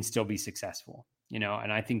and he can still be successful, and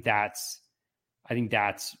I think that's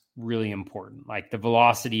really important. Like the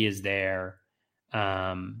velocity is there,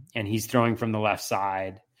 and he's throwing from the left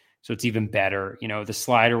side. So it's even better. The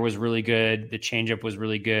slider was really good. The changeup was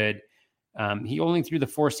really good. He only threw the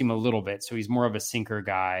 4-seam a little bit. So he's more of a sinker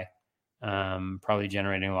guy, probably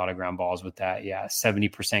generating a lot of ground balls with that. Yeah.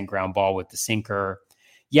 70% ground ball with the sinker.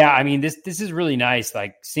 Yeah, I mean, this is really nice.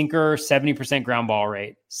 Like sinker, 70% ground ball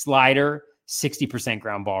rate, slider, 60%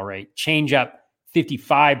 ground ball rate, changeup,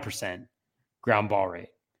 55% ground ball rate.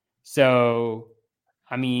 So,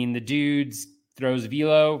 I mean, the dude's throws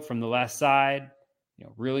velo from the left side,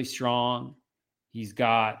 really strong. He's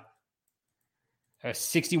got a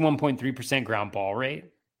 61.3% ground ball rate.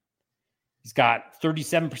 He's got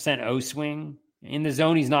 37% O swing. In the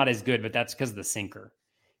zone, he's not as good, but that's because of the sinker.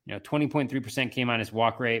 20.3% K-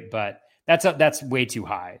 walk rate, but that's way too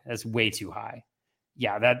high. That's way too high.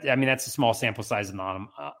 Yeah, that's a small sample size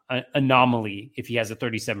anomaly. If he has a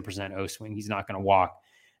 37% O swing, he's not going to walk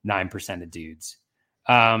 9% of dudes.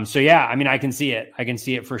 So yeah, I mean, I can see it. I can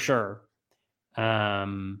see it for sure.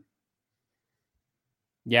 Yeah,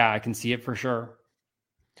 I can see it for sure.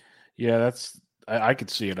 Yeah, I could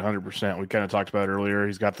see it 100%. We kind of talked about it earlier.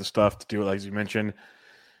 He's got the stuff to do it, as you mentioned.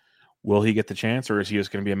 Will he get the chance, or is he just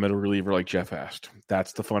going to be a middle reliever like Jeff asked?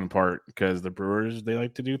 That's the fun part, because the Brewers, they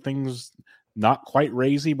like to do things not quite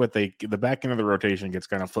crazy, but the back end of the rotation gets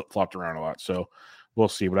kind of flip-flopped around a lot. So we'll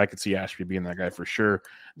see. But I could see Ashby being that guy for sure.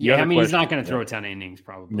 Yeah, I mean, he's not going to throw a ton of innings,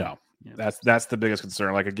 probably. No, yeah. That's the biggest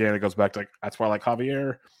concern. Like, again, it goes back to, that's why I like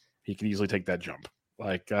Javier. He can easily take that jump.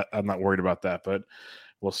 Like, I'm not worried about that, but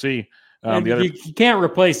we'll see. You can't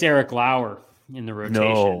replace Eric Lauer in the rotation.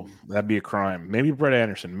 No, that'd be a crime. Maybe Brett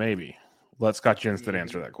Anderson. Maybe. Let Scott Jensen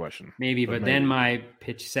answer that question. Maybe, but then my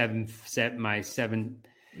pitch my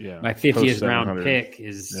 50th round pick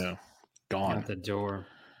is gone out the door.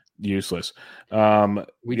 Useless.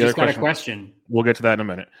 We just got a question. We'll get to that in a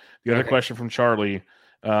minute. The other question from Charlie.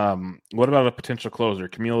 What about a potential closer?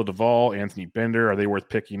 Camilo Duvall, Anthony Bender, are they worth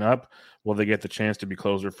picking up? Will they get the chance to be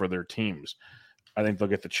closer for their teams? I think they'll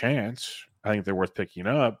get the chance. I think they're worth picking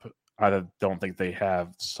up. I don't think they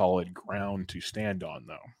have solid ground to stand on,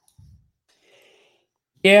 though.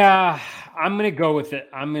 Yeah, I'm going to go with it.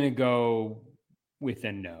 I'm going to go with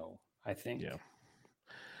a no, I think. Yeah.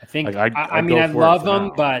 I think, I mean, I love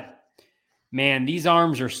them, but man, these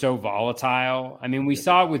arms are so volatile. I mean, we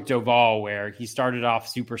saw it with Doval where he started off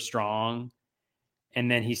super strong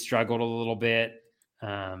and then he struggled a little bit.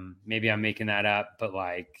 Maybe I'm making that up, but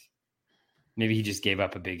maybe he just gave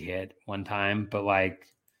up a big hit one time, but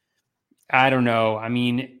I don't know. I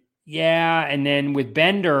mean, yeah. And then with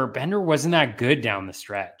Bender wasn't that good down the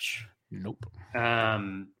stretch. Nope.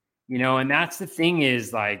 And that's the thing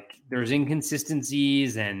is there's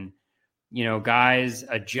inconsistencies and, guys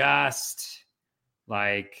adjust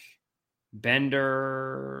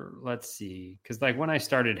Bender. Let's see. Cause when I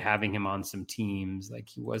started having him on some teams,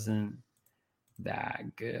 he wasn't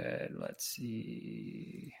that good. Let's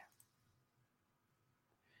see.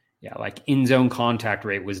 Yeah. In zone contact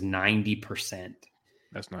rate was 90%.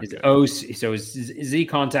 That's not his good. So his Z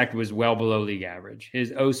contact was well below league average.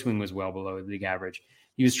 His O swing was well below league average.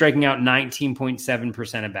 He was striking out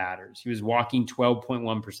 19.7% of batters. He was walking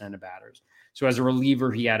 12.1% of batters. So as a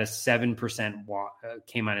reliever, he had a 7% walk,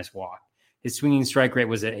 K- walk. His swinging strike rate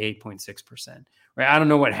was at 8.6%. Right? I don't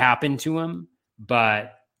know what happened to him,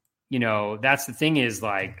 but that's the thing is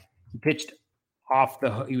he pitched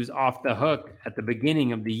he was off the hook at the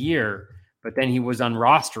beginning of the year, but then he was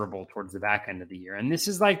unrosterable towards the back end of the year. And this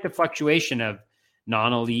is the fluctuation of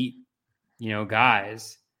non-elite,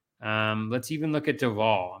 guys. Let's even look at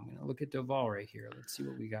Doval. I'm going to look at Doval right here. Let's see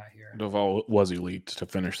what we got here. Doval was elite to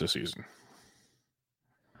finish the season.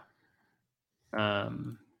 I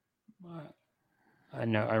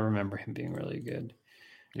know. I remember him being really good.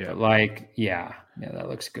 Yeah. But that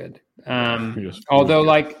looks good. Although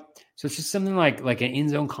So it's just something like an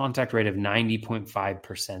in-zone contact rate of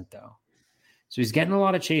 90.5%, though. So he's getting a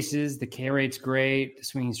lot of chases. The K rate's great. The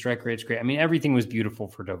swinging strike rate's great. I mean, everything was beautiful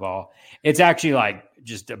for Doval. It's actually like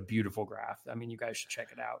just a beautiful graph. I mean, you guys should check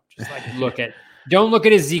it out. Just like don't look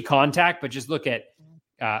at his Z contact, but just look at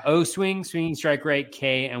O swing, swinging strike rate,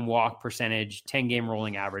 K, and walk percentage, 10-game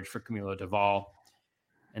rolling average for Camilo Doval.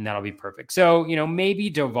 And that'll be perfect. So, maybe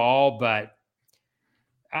Doval, but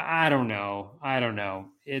I don't know.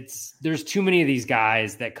 There's too many of these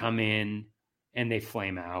guys that come in and they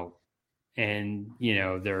flame out. And,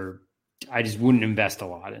 I just wouldn't invest a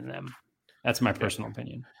lot in them. That's my personal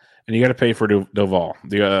opinion. And you got to pay for Doval.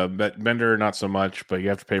 The Bender, not so much, but you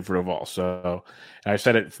have to pay for Doval. So I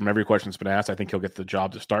said it from every question that's been asked. I think he'll get the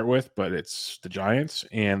job to start with, but it's the Giants,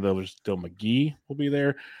 and there's still McGee will be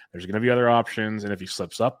there. There's going to be other options, and if he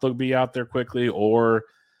slips up, they'll be out there quickly, or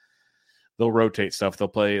they'll rotate stuff. They'll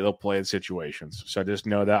play the situations. So I just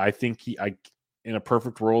know that I think in a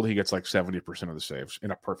perfect world, he gets like 70% of the saves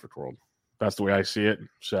in a perfect world. That's the way I see it.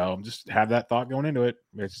 So just have that thought going into it.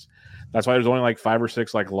 That's why there's only like 5 or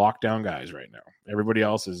 6 like lockdown guys right now. Everybody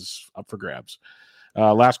else is up for grabs.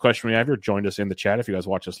 Last question we have here. Joined us in the chat. If you guys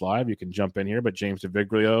watch us live, you can jump in here. But James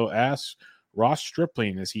DeViglio asks, Ross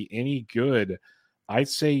Stripling, is he any good? I'd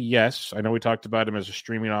say yes. I know we talked about him as a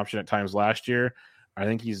streaming option at times last year. I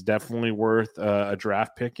think he's definitely worth a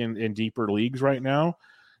draft pick in deeper leagues right now.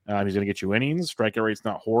 He's going to get you innings. Strikeout rate's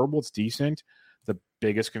not horrible. It's decent. The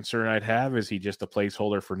biggest concern I'd have is he just a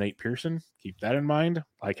placeholder for Nate Pearson. Keep that in mind.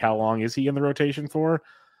 Like, how long is he in the rotation for?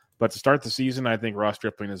 But to start the season, I think Ross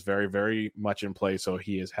Stripling is very, very much in play. So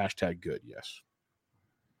he is #good. Yes.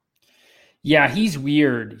 Yeah, he's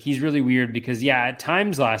weird. He's really weird because, at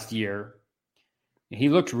times last year, he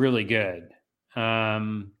looked really good.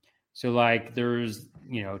 So like there's,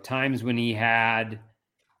 times when he had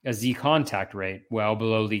a Z contact rate well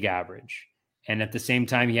below league average. And at the same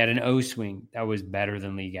time, he had an O swing that was better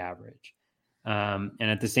than league average. And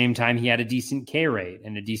at the same time, he had a decent K rate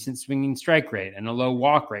and a decent swinging strike rate and a low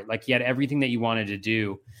walk rate. Like, he had everything that you wanted to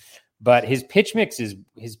do. But his pitch mix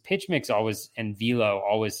always, and velo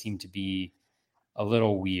always seemed to be a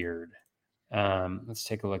little weird. Let's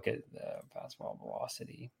take a look at the fastball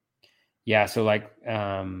velocity. Yeah, so like,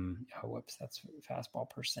 that's fastball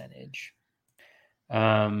percentage.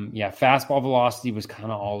 Fastball velocity was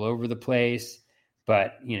kind of all over the place,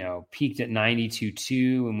 but, peaked at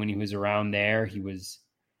 92.2. And when he was around there, he was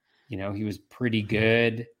pretty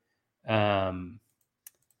good.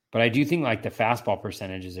 But I do think like the fastball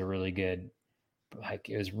percentages are really good. Like,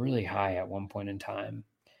 it was really high at one point in time.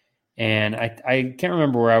 And I can't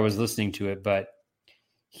remember where I was listening to it, but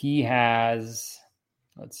he has,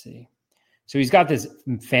 let's see. So he's got this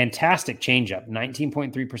fantastic changeup,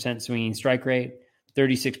 19.3% swinging strike rate,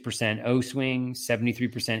 36% O swing,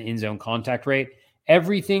 73% in-zone contact rate,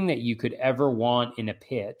 everything that you could ever want in a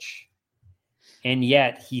pitch. And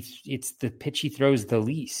yet it's the pitch he throws the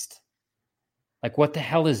least. Like, what the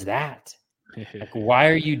hell is that? Like, why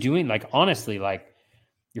are you doing, like, honestly, like,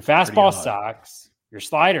 your fastball sucks, your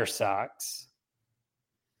slider sucks,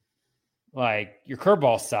 like, your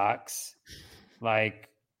curveball sucks. Like,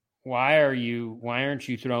 why aren't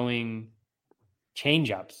you throwing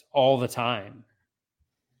changeups all the time?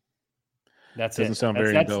 That's Doesn't it. sound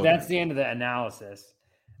very that's the end of the analysis.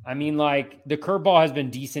 I mean, like, the curveball has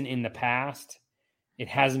been decent in the past. It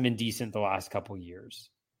hasn't been decent the last couple of years.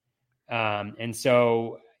 And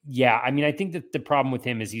so, I mean, I think that the problem with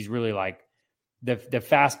him is he's really like the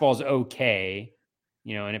fastball's okay,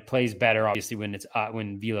 and it plays better obviously when it's up,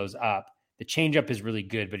 when velo's up. The changeup is really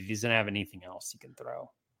good, but he doesn't have anything else he can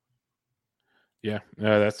throw. Yeah,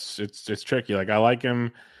 it's tricky. Like, I like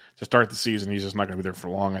him to start the season. He's just not going to be there for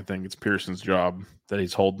long. I think it's Pearson's job that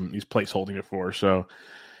he's place holding it for. So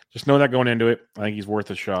just know that going into it. I think he's worth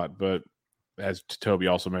a shot. But as Toby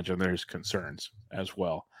also mentioned, there's concerns as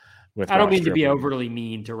well. I don't mean to be overly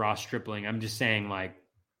mean to Ross Stripling. I'm just saying, like,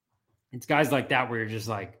 it's guys like that where you're just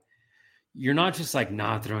like, you're not just like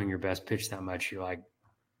not throwing your best pitch that much. You're like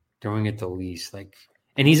throwing it the least. Like,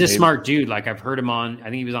 and he's a smart dude. Like, I've heard him on, I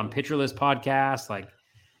think he was on Pitcher List podcast. Like,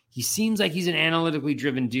 he seems like he's an analytically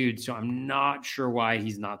driven dude. So I'm not sure why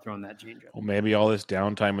he's not throwing that changeup. Well, maybe all this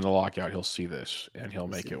downtime in the lockout, he'll see this and he'll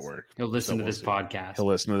make it work. He'll listen to this podcast. He'll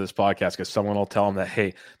listen to this podcast because someone will tell him that,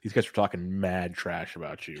 hey, these guys are talking mad trash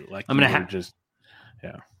about you. Like, I'm going to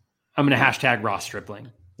hashtag Ross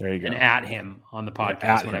Stripling. There you go. And at him on the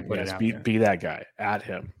podcast when I put it out there. Be that guy. At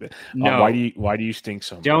him. No. Why do you stink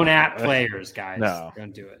so much? Don't at players, guys. No.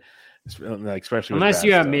 Don't do it. Especially unless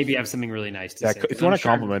you maybe have something really nice to say. If you want to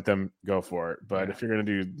compliment them, go for it. But if you're going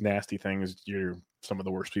to do nasty things, you're some of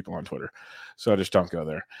the worst people on Twitter. So just don't go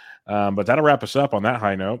there. But that'll wrap us up on that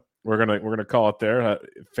high note. We're gonna call it there.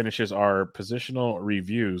 Finishes our positional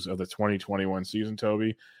reviews of the 2021 season,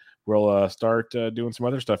 Toby. We'll start doing some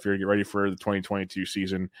other stuff here to get ready for the 2022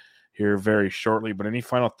 season here very shortly. But any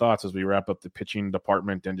final thoughts as we wrap up the pitching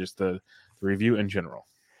department and just the review in general?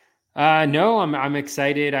 No, I'm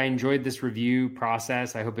excited. I enjoyed this review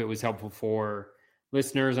process. I hope it was helpful for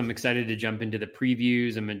listeners. I'm excited to jump into the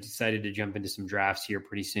previews. I'm excited to jump into some drafts here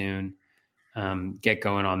pretty soon. Get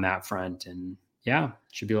going on that front, and yeah,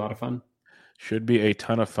 should be a lot of fun. Should be a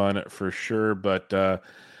ton of fun for sure. But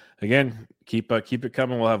again, keep it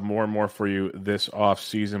coming. We'll have more and more for you this off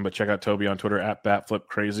season. But check out Toby on Twitter at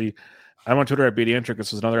BatFlipCrazy. I'm on Twitter at BDentric.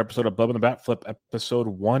 This is another episode of Bubba the Bat Flip, episode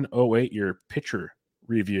 108, your pitcher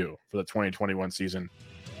review for the 2021 season.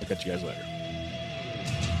 I'll catch you guys later.